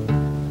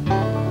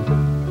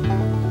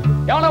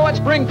 Y'all know what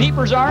spring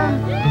peepers are?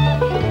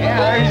 Yeah,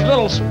 they're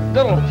these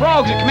little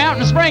frogs that come out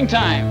in the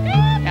springtime.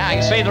 Yeah,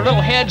 you see their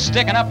little heads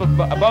sticking up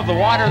above the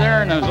water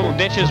there, and those little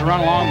ditches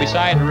run along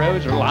beside the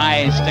roads, their little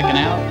eyes sticking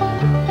out.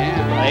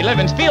 Yeah, they live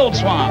in field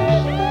swamps.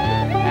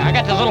 Yeah, I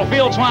got this little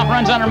field swamp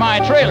runs under my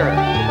trailer.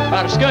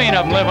 About a skillion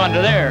of them live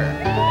under there.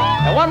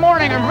 Now, one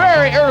morning, or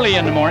very early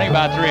in the morning,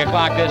 about 3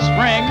 o'clock this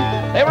spring,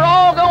 they were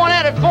all going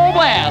at it full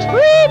blast.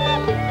 Weep,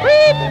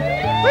 weep,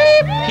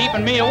 weep,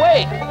 keeping me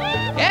awake.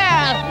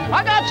 Yeah,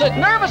 I got so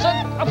nervous,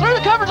 I threw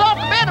the covers off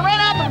the bed and ran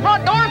out to the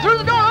front door and threw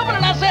the door open,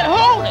 and I said,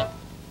 hold it.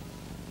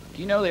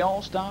 Do you know they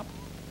all stopped?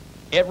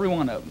 every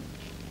one of them.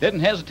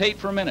 Didn't hesitate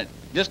for a minute,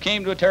 just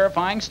came to a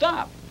terrifying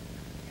stop.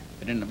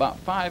 But in about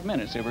 5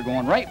 minutes, they were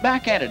going right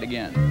back at it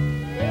again.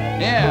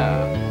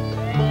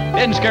 Yeah,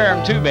 didn't scare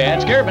them too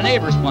bad, scared my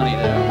neighbors plenty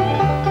though.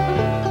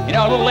 You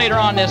know, a little later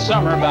on this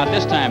summer, about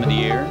this time of the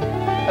year,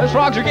 those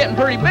frogs are getting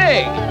pretty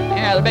big.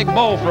 Yeah, the big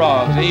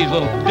bullfrogs, they use a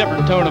little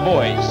different tone of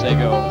voice. They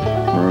go,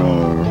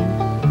 roar,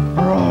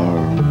 roar,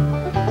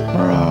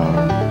 roar.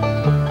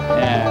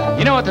 Yeah,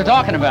 you know what they're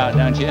talking about,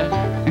 don't you?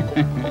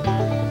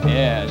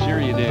 Yeah, sure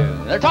you do.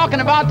 They're talking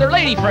about their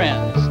lady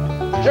friends.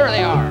 Sure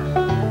they are.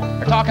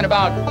 They're talking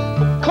about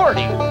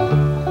courting.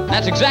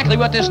 That's exactly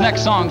what this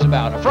next song's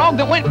about. A frog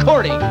that went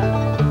courting.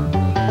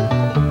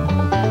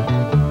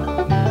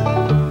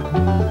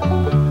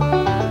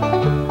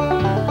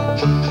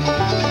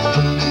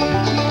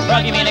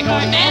 Froggy been a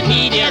courting and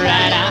he did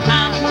right,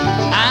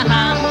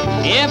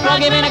 Yeah,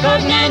 Froggy been a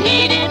courting and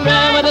he did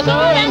right with a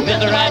sword and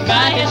pistol right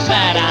by his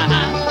side,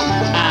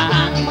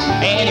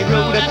 And he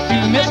rode up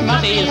to Miss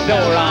Mussie's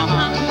door,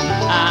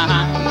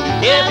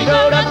 Yes, he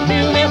rode up to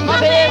Miss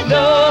Mussie's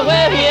door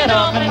where he had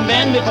often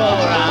been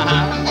before,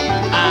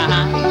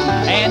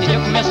 And he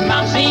took Miss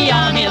Mousie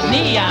on his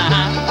knee,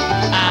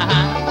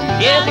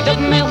 Yes, he took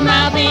Miss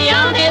Mousie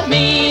on his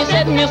knee,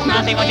 said, Miss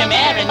Mousie, won't you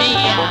marry me,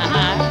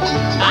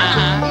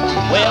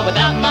 Well,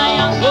 without my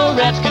Uncle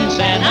Rat's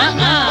consent,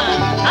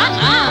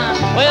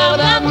 Well,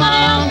 without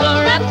my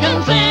Uncle Rat's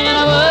consent,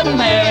 I wouldn't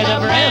marry the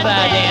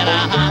president,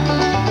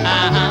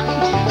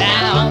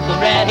 Now, Uncle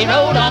Rat, he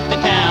rode off to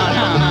town,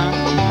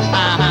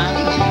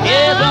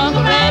 Yes,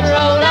 Uncle Rat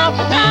rode off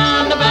to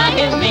town to buy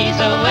his niece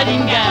a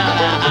wedding gown,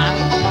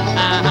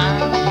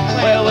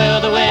 Where will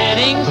the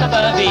wedding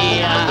supper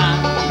be,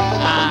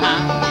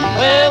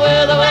 Where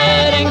will the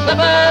wedding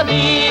supper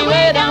be?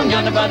 Way down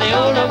yonder by the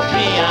old oak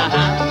tree,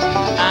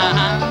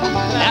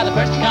 Now the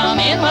first to come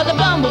in was a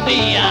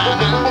bumblebee,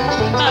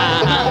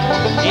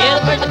 Yeah,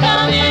 the first to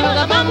come in was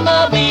a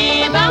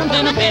bumblebee,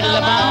 bouncing a fiddle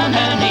upon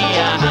her knee,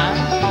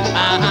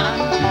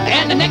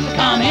 And the next to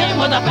come in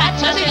was a fat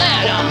sassy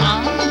lad,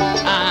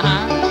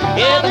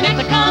 Yeah, the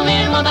next to come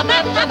in was a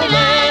fat sassy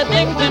lad,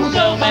 thinks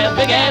himself as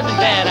big as his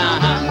dad,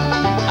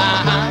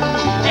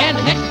 And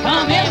the next to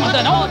come in was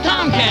an old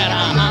tomcat,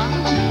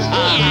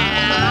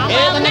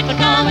 Yeah, the next to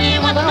come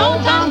in was an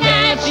old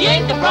tomcat, she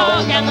ate the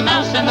frog and the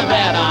mouse and the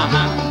rat,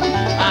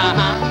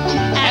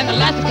 And the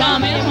last to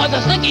come in was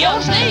a slinky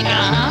old snake,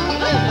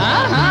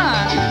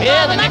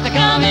 Yeah, the next to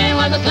come in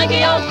was a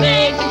slinky old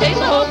snake, she takes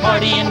the whole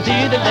party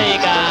into the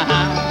lake,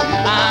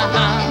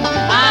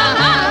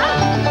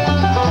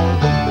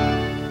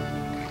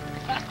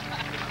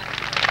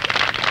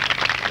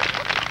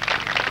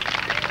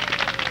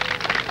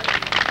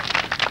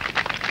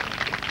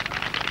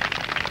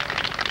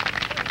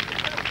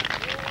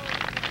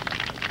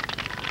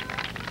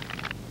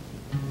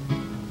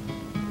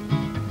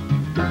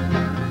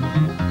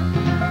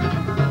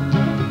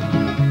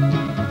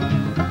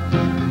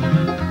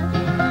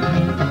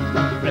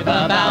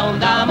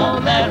 Riverbound, I'm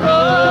on that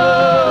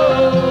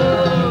road,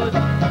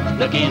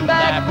 looking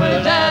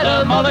backwards at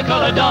a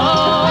multicolored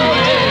dawn.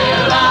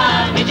 Well,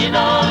 I'm hitching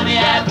on the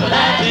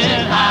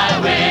Appalachian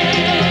Highway,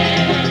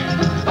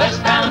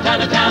 westbound town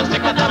to town,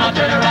 stick my thumb, I'll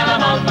turn around,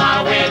 I'm on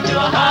my way to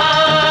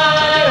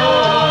Ohio.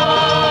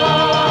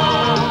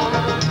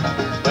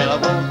 Well, I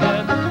woke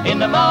up in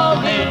the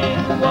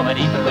morning, woman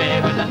eats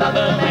away with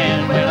another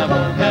man. Well, I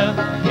woke up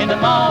in the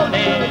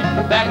morning,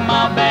 back in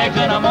my bags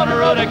and I'm on the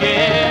road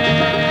again.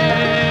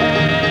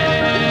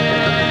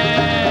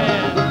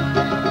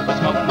 But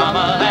smoke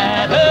mama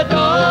at her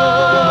door,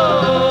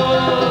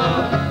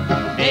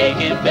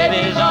 taking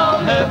babies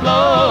on her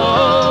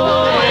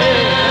floor.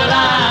 Well,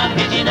 I'm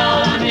hitching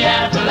on the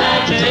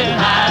Appalachian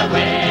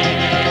Highway.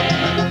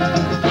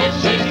 If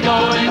she's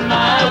going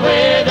my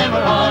way, then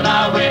we're on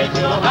our way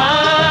to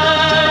Ohio.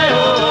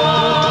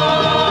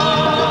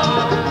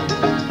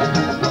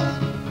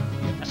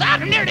 Aside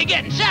from nearly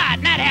getting shot,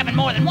 and that happened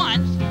more than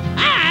once,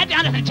 I,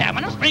 Jonathan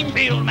Chapman of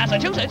Springfield,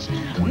 Massachusetts,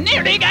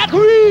 nearly got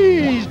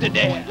squeezed to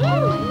death.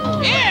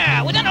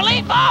 Yeah, within the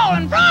late fall,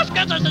 and frost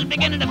gusts is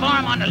beginning to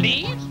form on the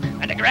leaves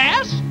and the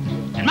grass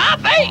and my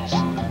face.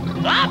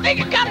 So I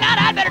figured coming out,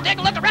 I'd better take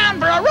a look around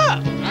for a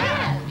roof.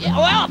 Yeah,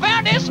 well, I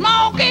found this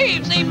small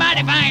cave, seemed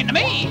mighty fine to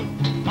me.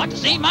 But it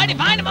seemed mighty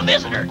fine to my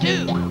visitor,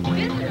 too.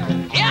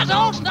 Yeah, I was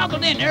all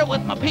snuggled in there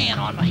with my pen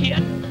on my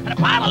head and a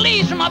pile of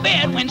leaves from my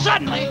bed when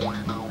suddenly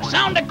the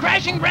sound of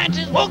crashing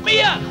branches woke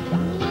me up.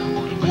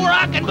 Before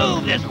I could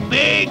move, this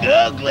big,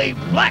 ugly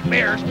black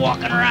bear's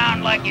walking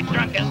around like he'd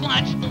drunk his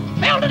lunch,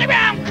 fell to the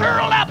ground,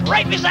 curled up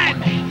right beside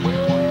me.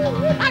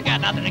 I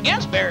got nothing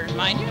against bears,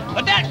 mind you,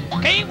 but that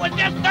cave was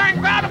just darn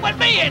crowded with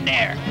me in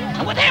there,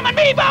 and with him and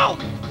me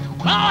both.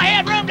 All I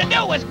had room to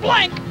do was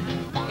blink.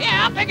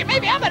 Yeah, I figured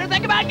maybe I better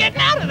think about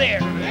getting out of there.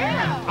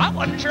 Yeah. I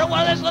wasn't sure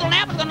whether this little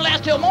nap was going to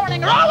last till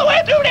morning or all the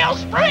way through till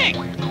spring.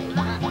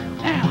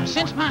 Now,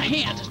 since my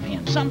hands is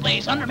being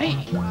someplace under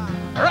me,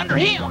 or under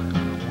him,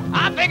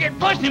 I figured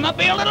pushing him would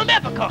be a little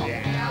difficult.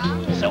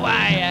 So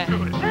I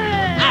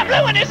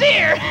blew in his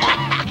ear.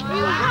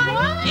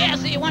 Yeah,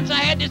 see, once I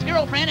had this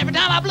girlfriend, every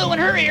time I blew in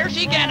her ear,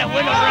 she kind of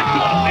went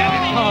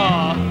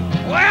around.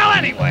 Well,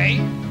 anyway,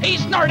 he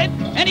snorted,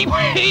 and he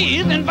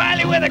wheezed, and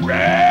finally, with a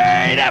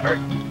great effort,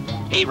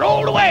 he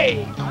rolled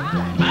away.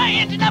 I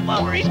ended up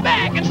over his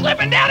back and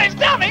slipping down his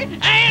tummy,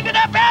 I ended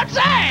up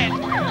outside.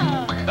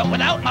 But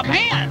without my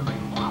pants.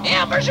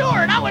 Yeah, for sure,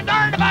 and I was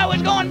darned if I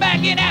was going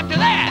back in after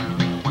that.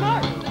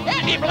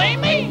 Yeah, do you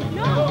blame me?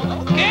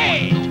 No.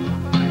 Okay.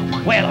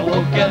 Well, I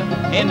woke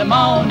up in the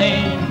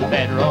morning,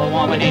 better old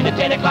woman in the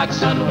 10 o'clock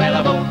sun. Well,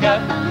 I woke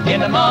up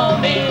in the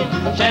morning,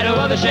 shadow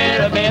of the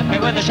sheriff hit me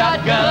with a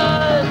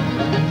shotgun.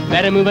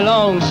 Better move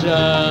along,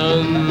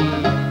 son.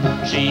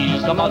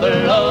 She's the mother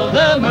of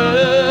the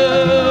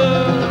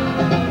moon.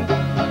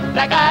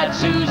 Black-eyed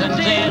Susan's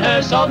in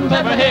her salt and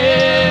pepper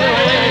hair.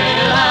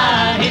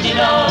 I'm hitching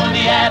on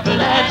the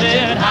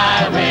Appalachian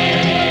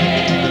highway.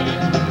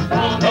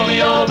 Pull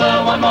me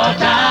over one more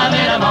time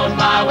and I'm on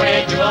my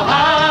way to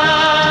Ohio.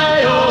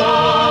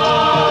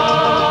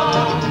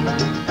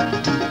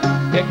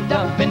 Picked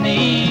up in the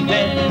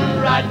evening,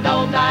 riding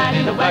all night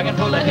in a wagon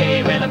full of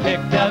hay. Well, I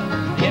picked up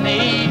in the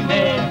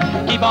evening,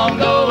 keep on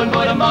going,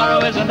 for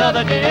tomorrow is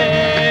another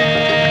day.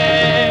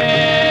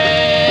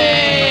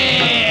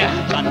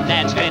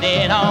 Sundance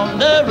heading on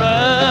the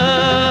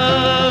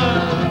run,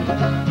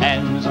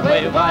 hands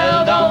away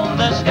wild on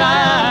the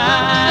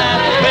sky.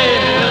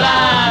 Well,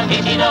 I'm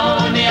hitching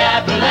on the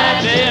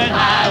Appalachian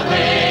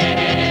highway.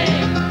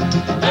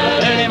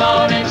 Early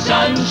morning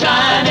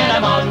sunshine and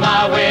I'm on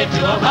my way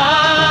to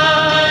Ohio.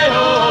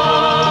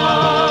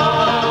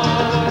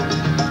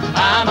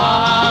 I'm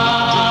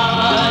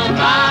on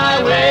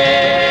my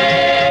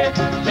way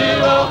to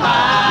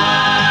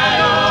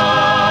Ohio.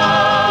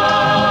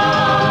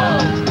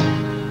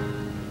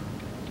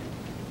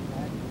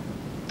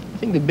 I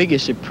think the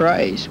biggest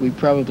surprise we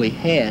probably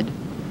had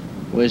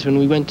was when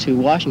we went to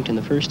Washington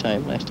the first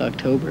time last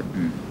October.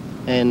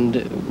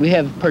 And we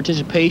have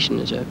participation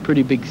as a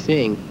pretty big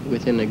thing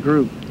within a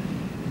group.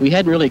 We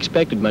hadn't really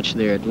expected much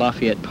there at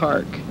Lafayette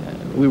Park.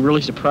 We were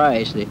really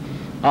surprised. The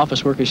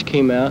office workers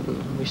came out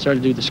and we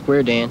started to do the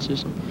square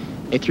dances.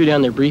 They threw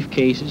down their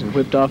briefcases and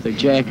whipped off their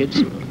jackets,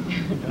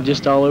 and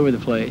just all over the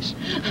place.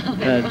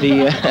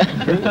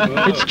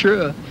 It's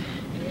true.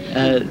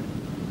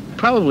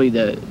 Probably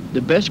the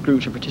best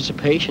groups of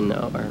participation,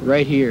 though, are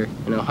right here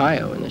in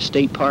Ohio, in the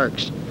state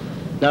parks.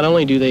 Not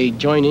only do they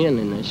join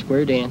in the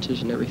square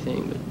dances and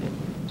everything, but they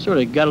sort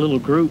of got a little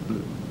group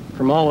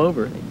from all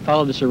over. They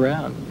followed us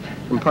around.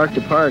 From park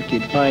to park,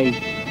 you'd find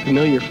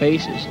familiar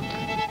faces.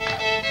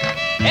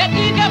 Head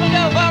to double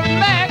go forward and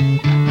back.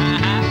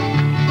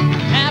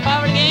 Now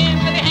forward again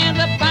with your hands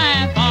up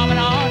high, palm and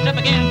arms up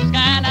against the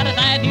sky. Now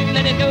decide you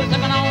let it go,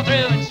 slipping on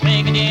through and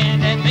swing again,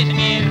 then facing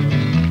you.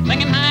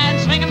 Swinging high and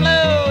swinging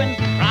low and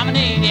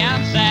promenade the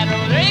outside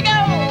road. There you go.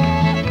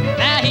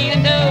 Now heel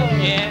and toe,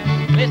 yeah.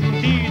 Listen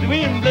to the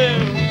wind blow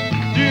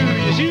through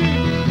your shoes.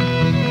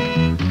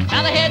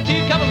 Now the head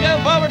two couples go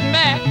forward and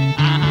back.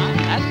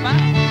 That's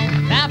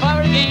fine. Now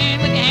forward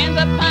again with your hands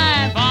up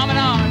high, palm and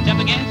arms up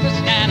against the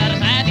sky. Now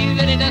decide you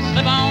let it just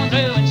slip on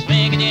through and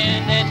swing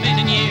again, that's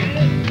facing you.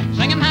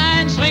 Swing 'em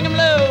high and swing 'em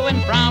low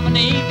and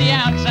promenade the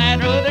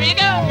outside road. There you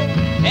go.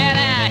 And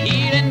now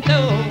heel and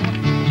toe.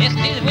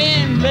 Listen to the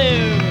wind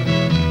blow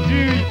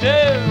through your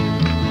toe.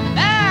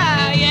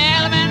 Now,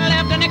 yeah, the man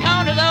left in the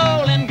corner's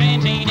old and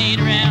green teen ate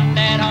around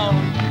that hole.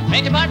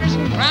 Make your partners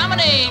some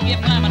promenade,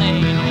 give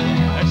lemonade,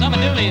 or some of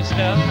Dooley's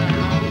stuff.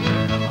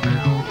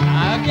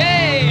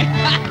 Okay.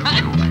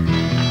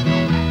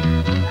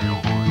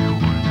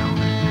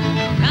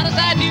 Now the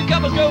side two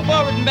couples go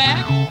forward and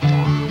back.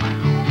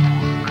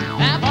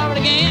 Now forward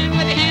again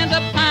with your hands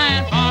up high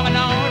and palm and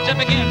arms up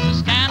against the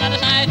sky. Now the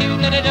side two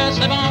let it just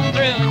slip on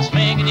through and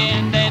swing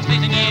again, that's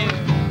facing you.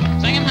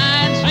 Swing 'em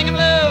high and swing 'em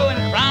low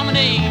and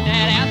promenade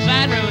that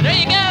outside road. There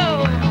you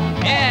go.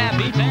 Yeah,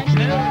 beats that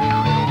stuff.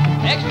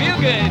 Makes feel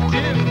good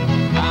too.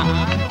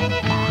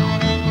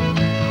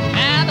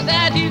 Now the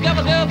side two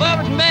couples go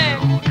forward and back.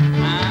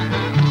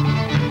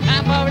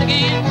 Now forward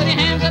again with your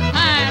hands up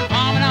high and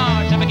palm and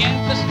arms up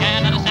against the sky.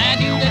 Now the side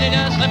two let it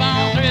just slip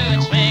on through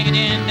and swing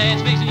again,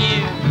 that's facing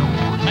you.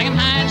 Swing 'em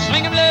high and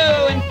swing 'em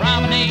low and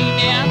promenade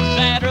the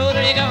outside road.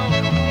 There you go.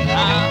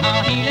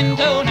 Heel and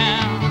toe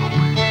now.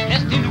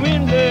 Let's do the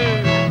wind blow.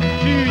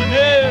 Do you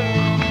know?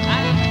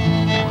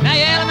 Now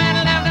yellow man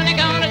left in the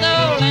corner's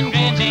old and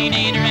grand teen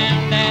ain't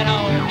around that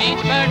hole. Ain't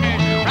your partner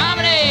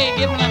promenade,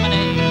 give 'em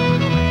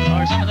lemonade,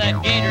 or some of that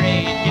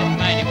Gatorade, getting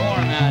mighty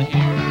warm out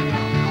here.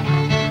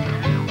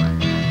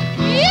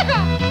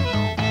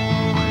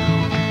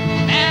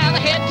 Now the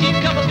head two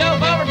couples go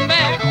forward and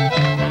back.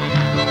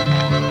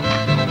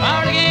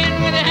 Forward again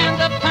with your hands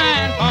up high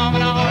and palm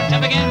and arms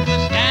up against the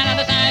sky. Now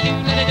the side two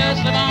let it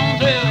just slip on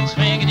through and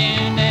swing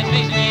again, that's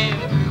facing you.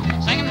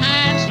 Swing 'em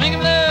high and swing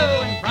 'em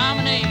low and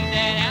promenade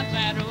that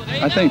outside road. There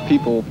you I go. think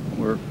people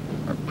are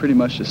pretty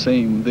much the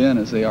same then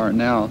as they are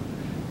now.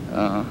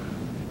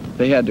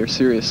 They had their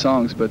serious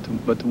songs, but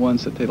the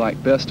ones that they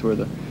liked best were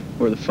the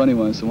funny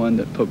ones, the one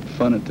that poked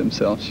fun at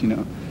themselves, you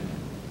know.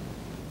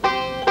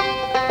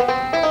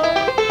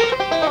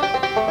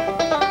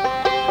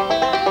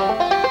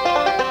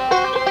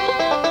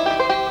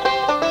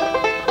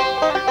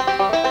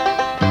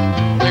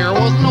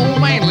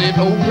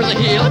 over the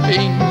hill of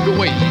Bingo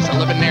ways. I'm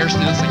living there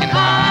still singing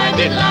hi,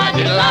 diddle-I,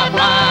 diddle-I,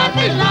 fly,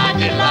 diddle-I,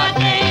 diddle-I,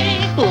 day.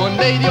 One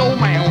day the old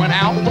man went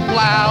out with the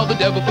plow. The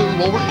devil flew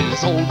over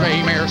his old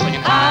gray mare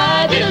singing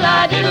hi,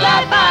 diddle-I,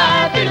 diddle-I,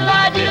 fly,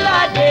 diddle-I,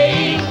 diddle-I,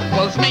 day.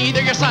 Well, it's me,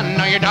 they're your son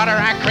or your daughter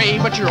I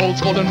crave, but your old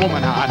scolding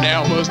woman I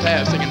now must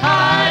have singing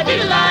hi,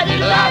 diddle-I,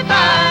 diddle-I,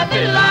 fly,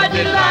 diddle-I,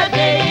 diddle-I,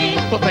 day.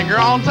 Well, take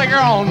her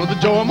on with the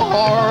joy in my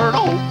heart.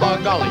 Oh,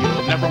 by golly,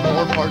 you'll never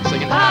more part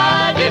singing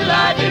hi,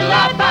 diddle-I,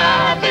 diddle-I,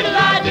 fly,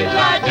 diddle-I,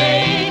 diddle-I,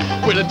 day.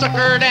 Well, I took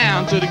her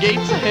down to the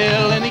gates of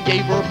hell, and he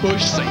gave her a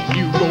push, saying,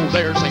 you go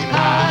there singing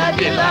hi,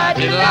 diddle-I,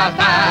 diddle-I,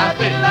 fly,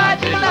 diddle-I,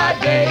 diddle-I,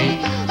 day.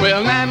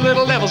 Well, 9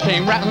 little devils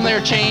came rattling their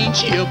chains.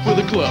 She up with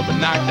a club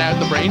and knocked out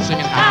the brain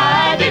singing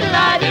hi,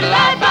 diddle-I,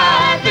 diddle-I,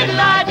 fly,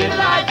 diddle-I,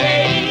 diddle-I,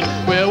 day.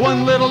 Well,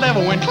 one little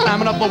devil went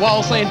climbing up the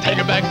wall saying, take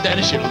her back,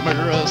 daddy, she'll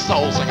murder us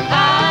all singing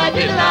hi,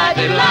 diddle-I,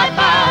 diddle-I,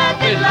 fly,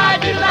 diddle-I,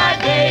 diddle-I,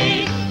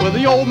 day. Well,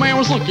 the old man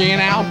was looking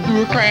out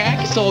through a crack.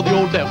 He saw the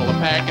old devil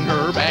packing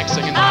her back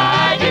singing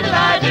hi,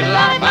 diddle-I,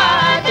 diddle-I,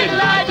 fly,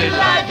 diddle-I,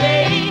 diddle-I,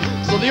 day.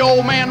 So the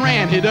old man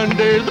ran, hid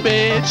under the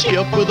bed. She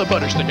up with a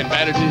butter stick and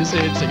battered his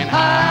head singing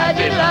hi,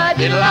 diddle-I,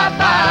 diddle-I,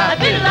 fly,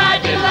 diddle-I,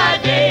 diddle-I,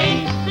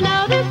 day.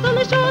 Now this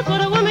only shows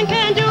what a woman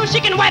can do.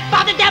 She can wipe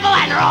out the devil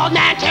and her old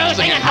man too,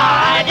 singing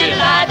hi,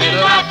 diddle-I,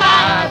 diddle-I,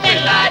 fly,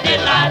 diddle-I,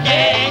 diddle-I,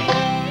 day.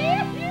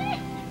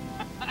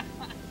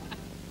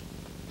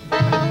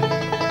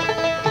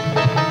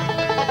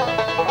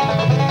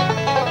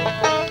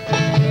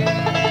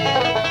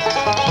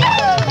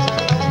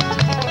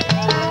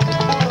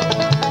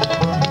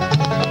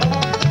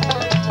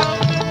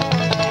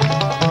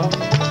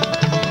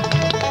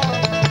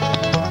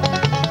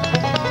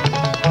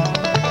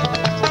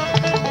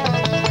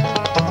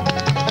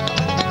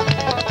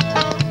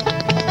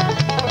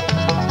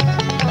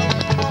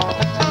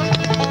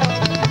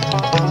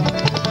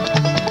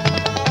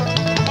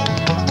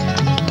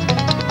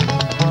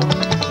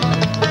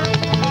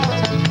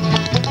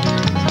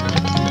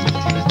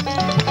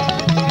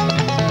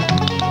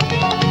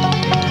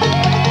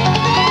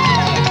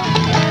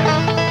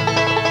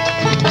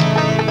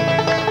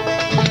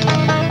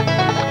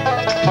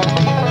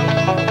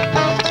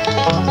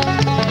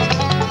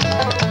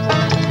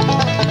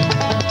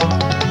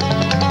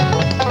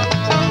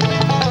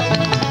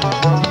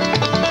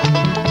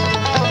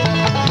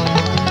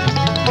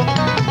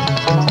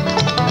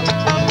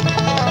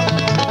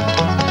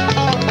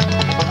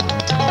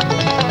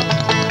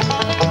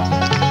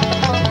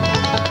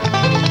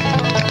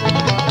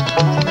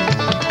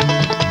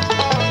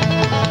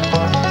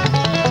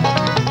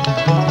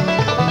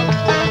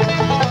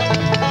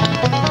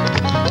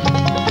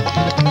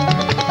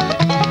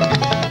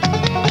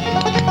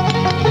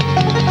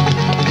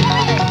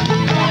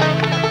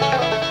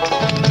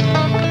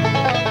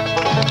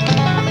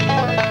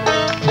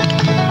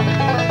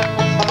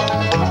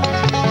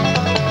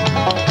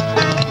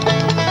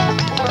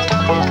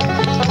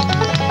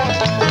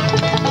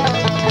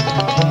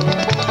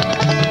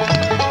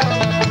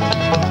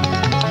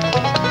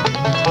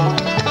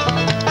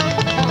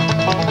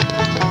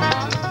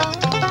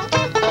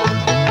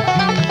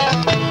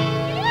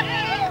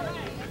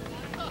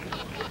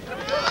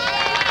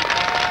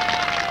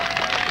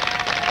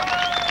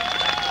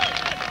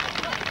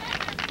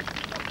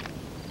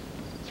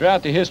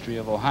 Throughout the history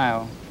of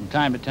Ohio, from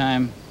time to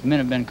time, men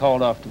have been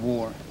called off to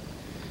war.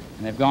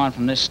 And they've gone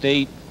from this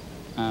state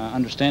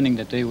understanding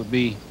that they would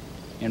be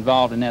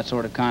involved in that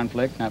sort of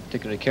conflict, not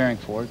particularly caring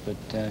for it,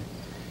 but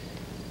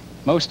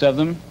most of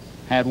them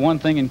had one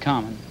thing in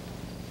common.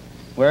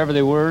 Wherever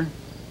they were,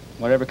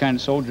 whatever kind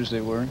of soldiers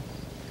they were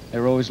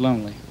always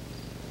lonely.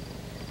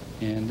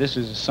 And this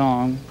is a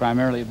song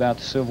primarily about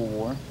the Civil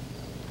War,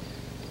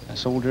 a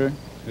soldier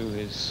who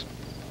is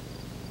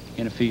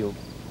in a field.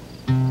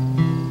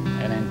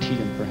 At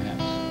Antietam,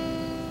 perhaps.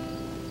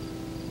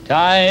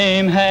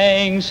 Time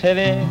hangs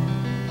heavy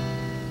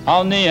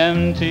on the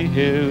empty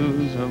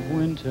hills of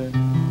winter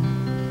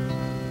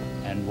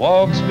and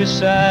walks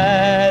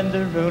beside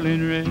the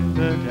rolling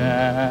river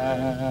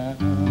down.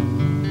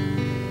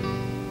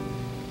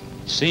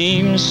 It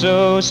seems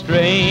so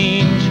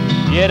strange,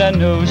 yet I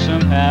know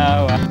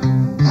somehow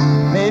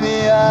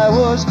maybe I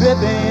was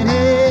dripping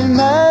in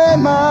my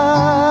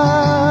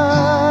mind.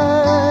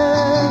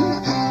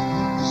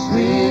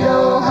 Sweet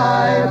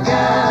Ohio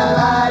gal,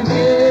 I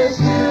miss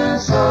you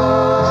so.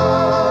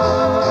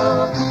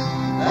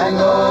 And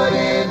Lord,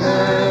 it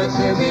hurts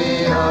to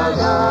be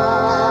alone.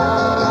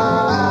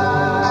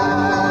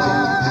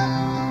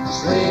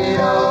 Sweet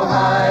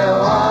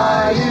Ohio,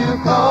 are you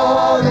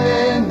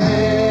calling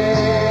me?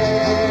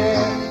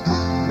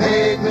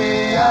 Make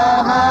me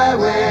a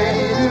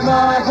highway to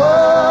my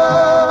home.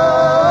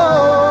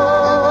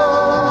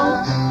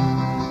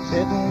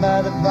 Sitting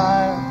by the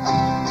fire,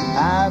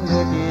 I'm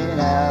looking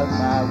out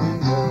my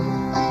window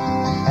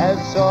as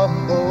soft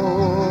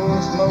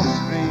cold smoke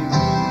streams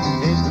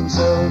chase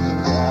themselves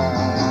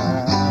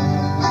around.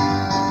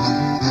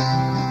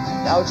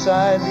 And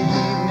outside the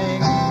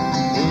evening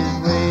is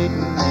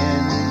waiting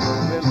in the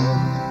willow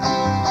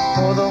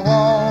for the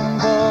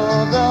warmth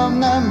of the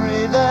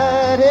memory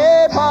that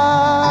it binds.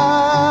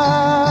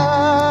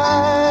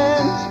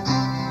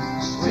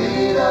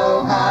 Sweet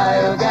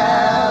Ohio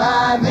gal,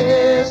 I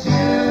miss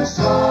you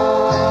so.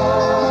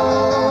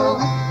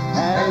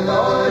 And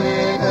Lord,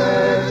 it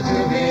hurts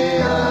to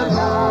be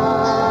alone.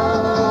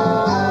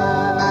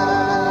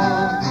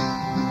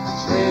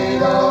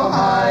 Sweet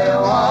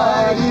Ohio,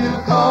 are you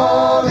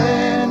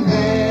calling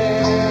me?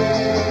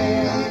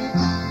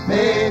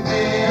 Make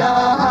me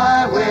a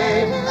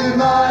highway to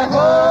my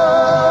home.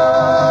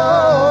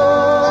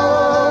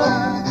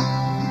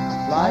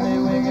 Fly me,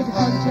 winged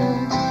hunter,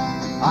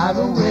 I'm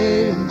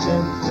away and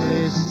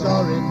gently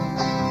soaring.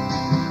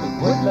 The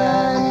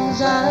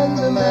woodlands and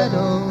the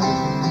meadows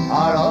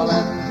are all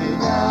empty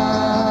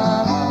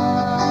now.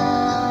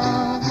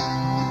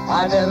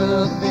 I never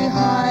look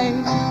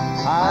behind,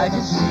 I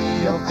can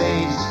see your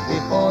face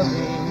before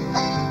me,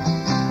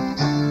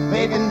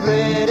 making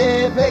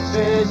pretty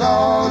pictures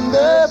on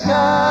the sky.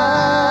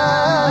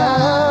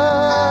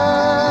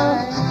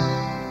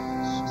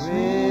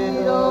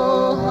 Sweet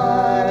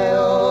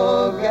Ohio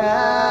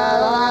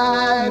gal,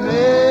 I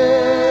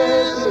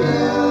miss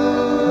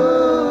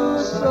you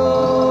so.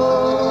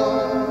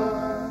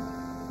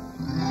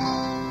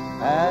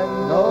 And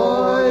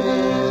Lord,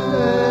 it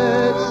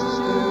hurts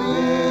to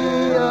be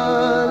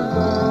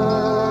alone.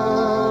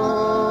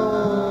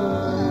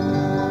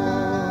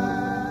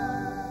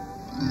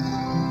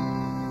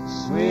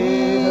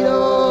 Sweet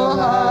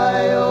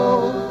Ohio,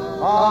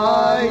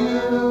 are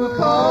you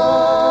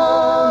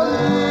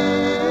calling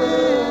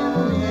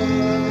me?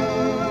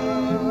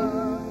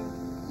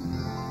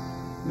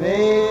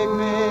 Make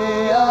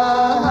me a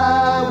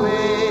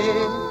highway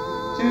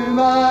to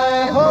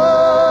my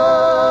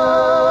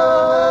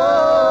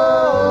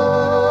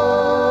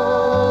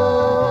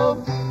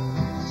home.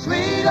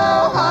 Sweet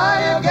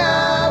Ohio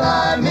gal,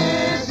 I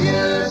miss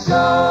you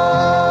so.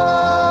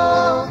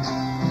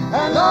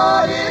 And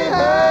Lord, it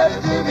hurts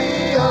to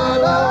be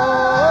alone.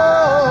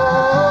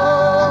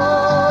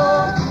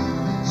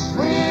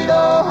 Sweet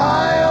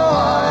Ohio,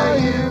 are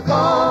you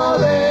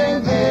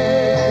calling me?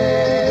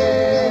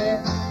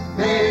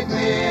 Make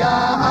me a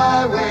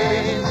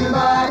highway to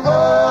my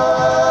home.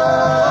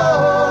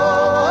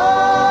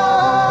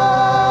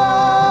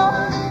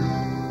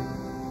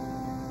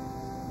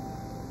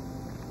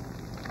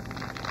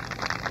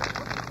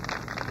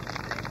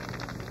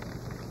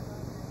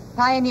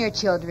 Pioneer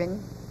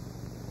children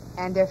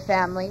and their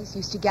families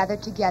used to gather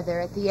together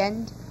at the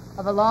end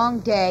of a long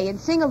day and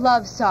sing a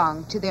love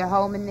song to their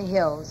home in the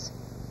hills.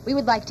 We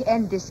would like to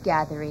end this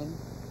gathering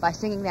by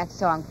singing that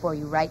song for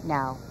you right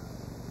now.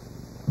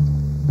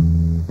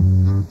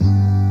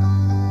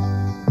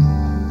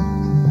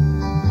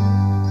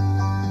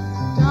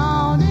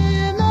 Down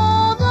in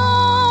the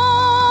valley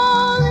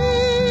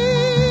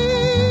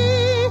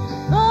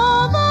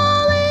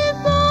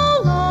so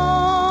low,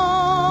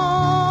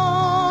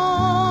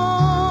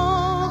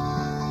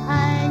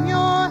 hang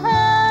your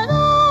head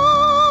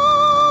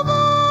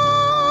over,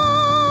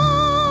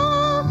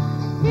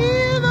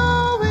 hear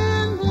the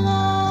wind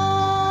blow,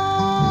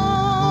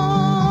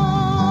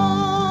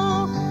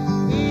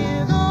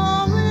 hear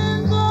the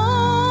wind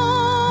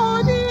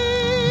blow,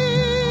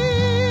 dear,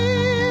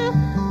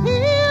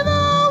 hear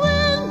the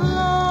wind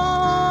blow,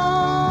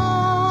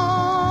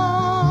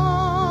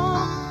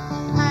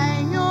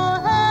 hang your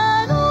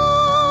head over,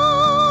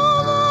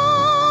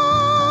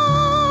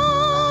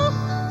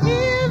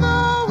 hear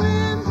the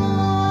wind blow.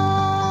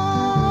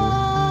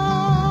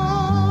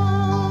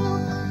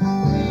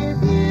 If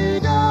you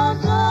don't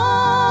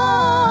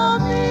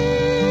love me,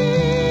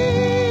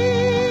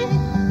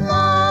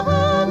 love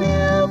whom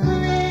you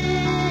breathe,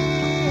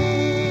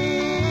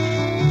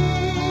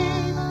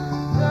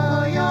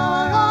 throw your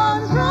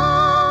arms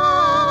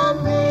round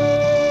me,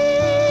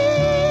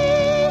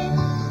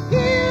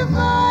 give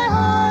my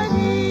heart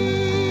ease,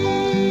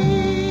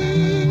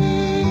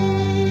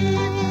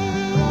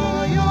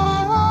 throw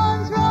your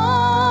arms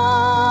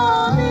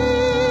round me,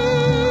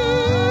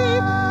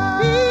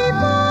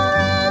 before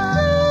it's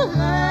too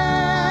late,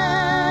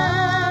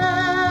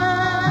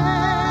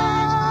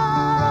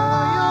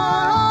 throw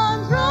your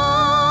arms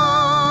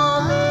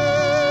round me,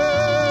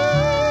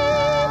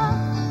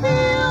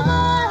 feel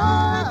my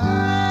heart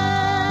break.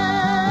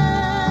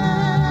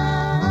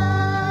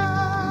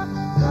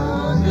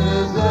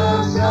 Roses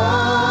of sunshine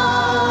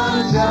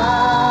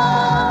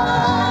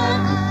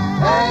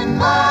and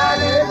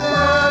violets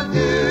of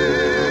dew,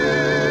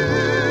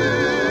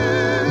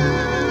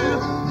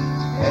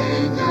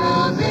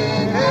 angels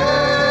in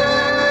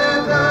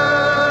heaven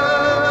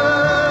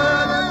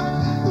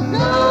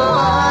know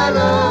I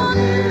love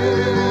you.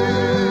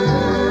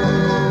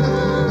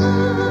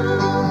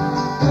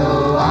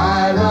 Know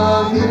I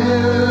love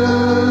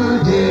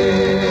you,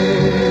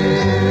 dear.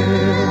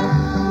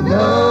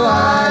 Know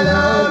I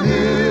love you.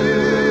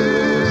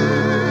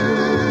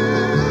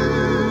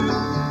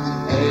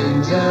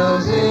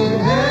 Angels in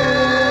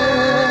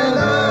heaven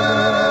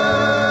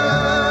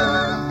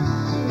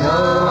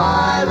know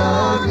I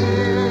love you.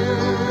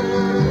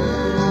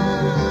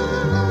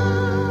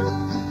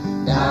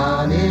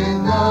 Down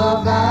in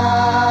the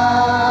valley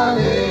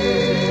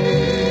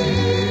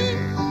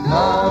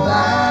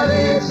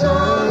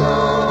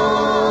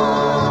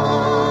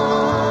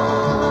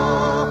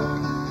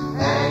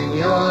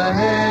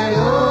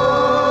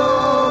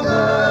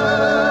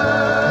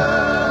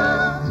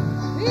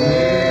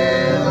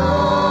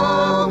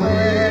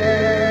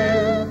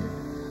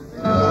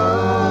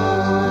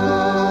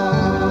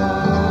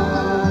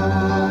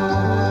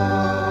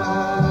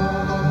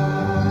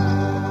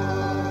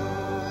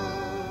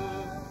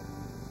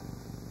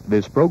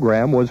This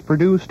program was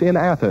produced in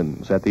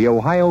Athens at the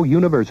Ohio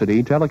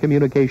University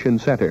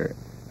Telecommunications Center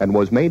and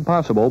was made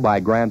possible by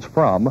grants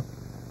from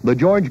the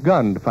George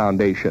Gund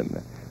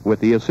Foundation with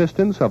the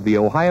assistance of the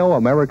Ohio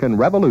American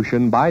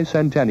Revolution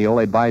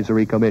Bicentennial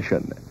Advisory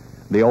Commission,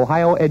 the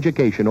Ohio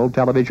Educational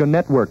Television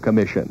Network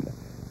Commission,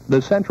 the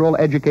Central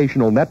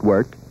Educational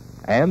Network,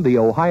 and the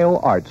Ohio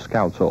Arts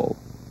Council.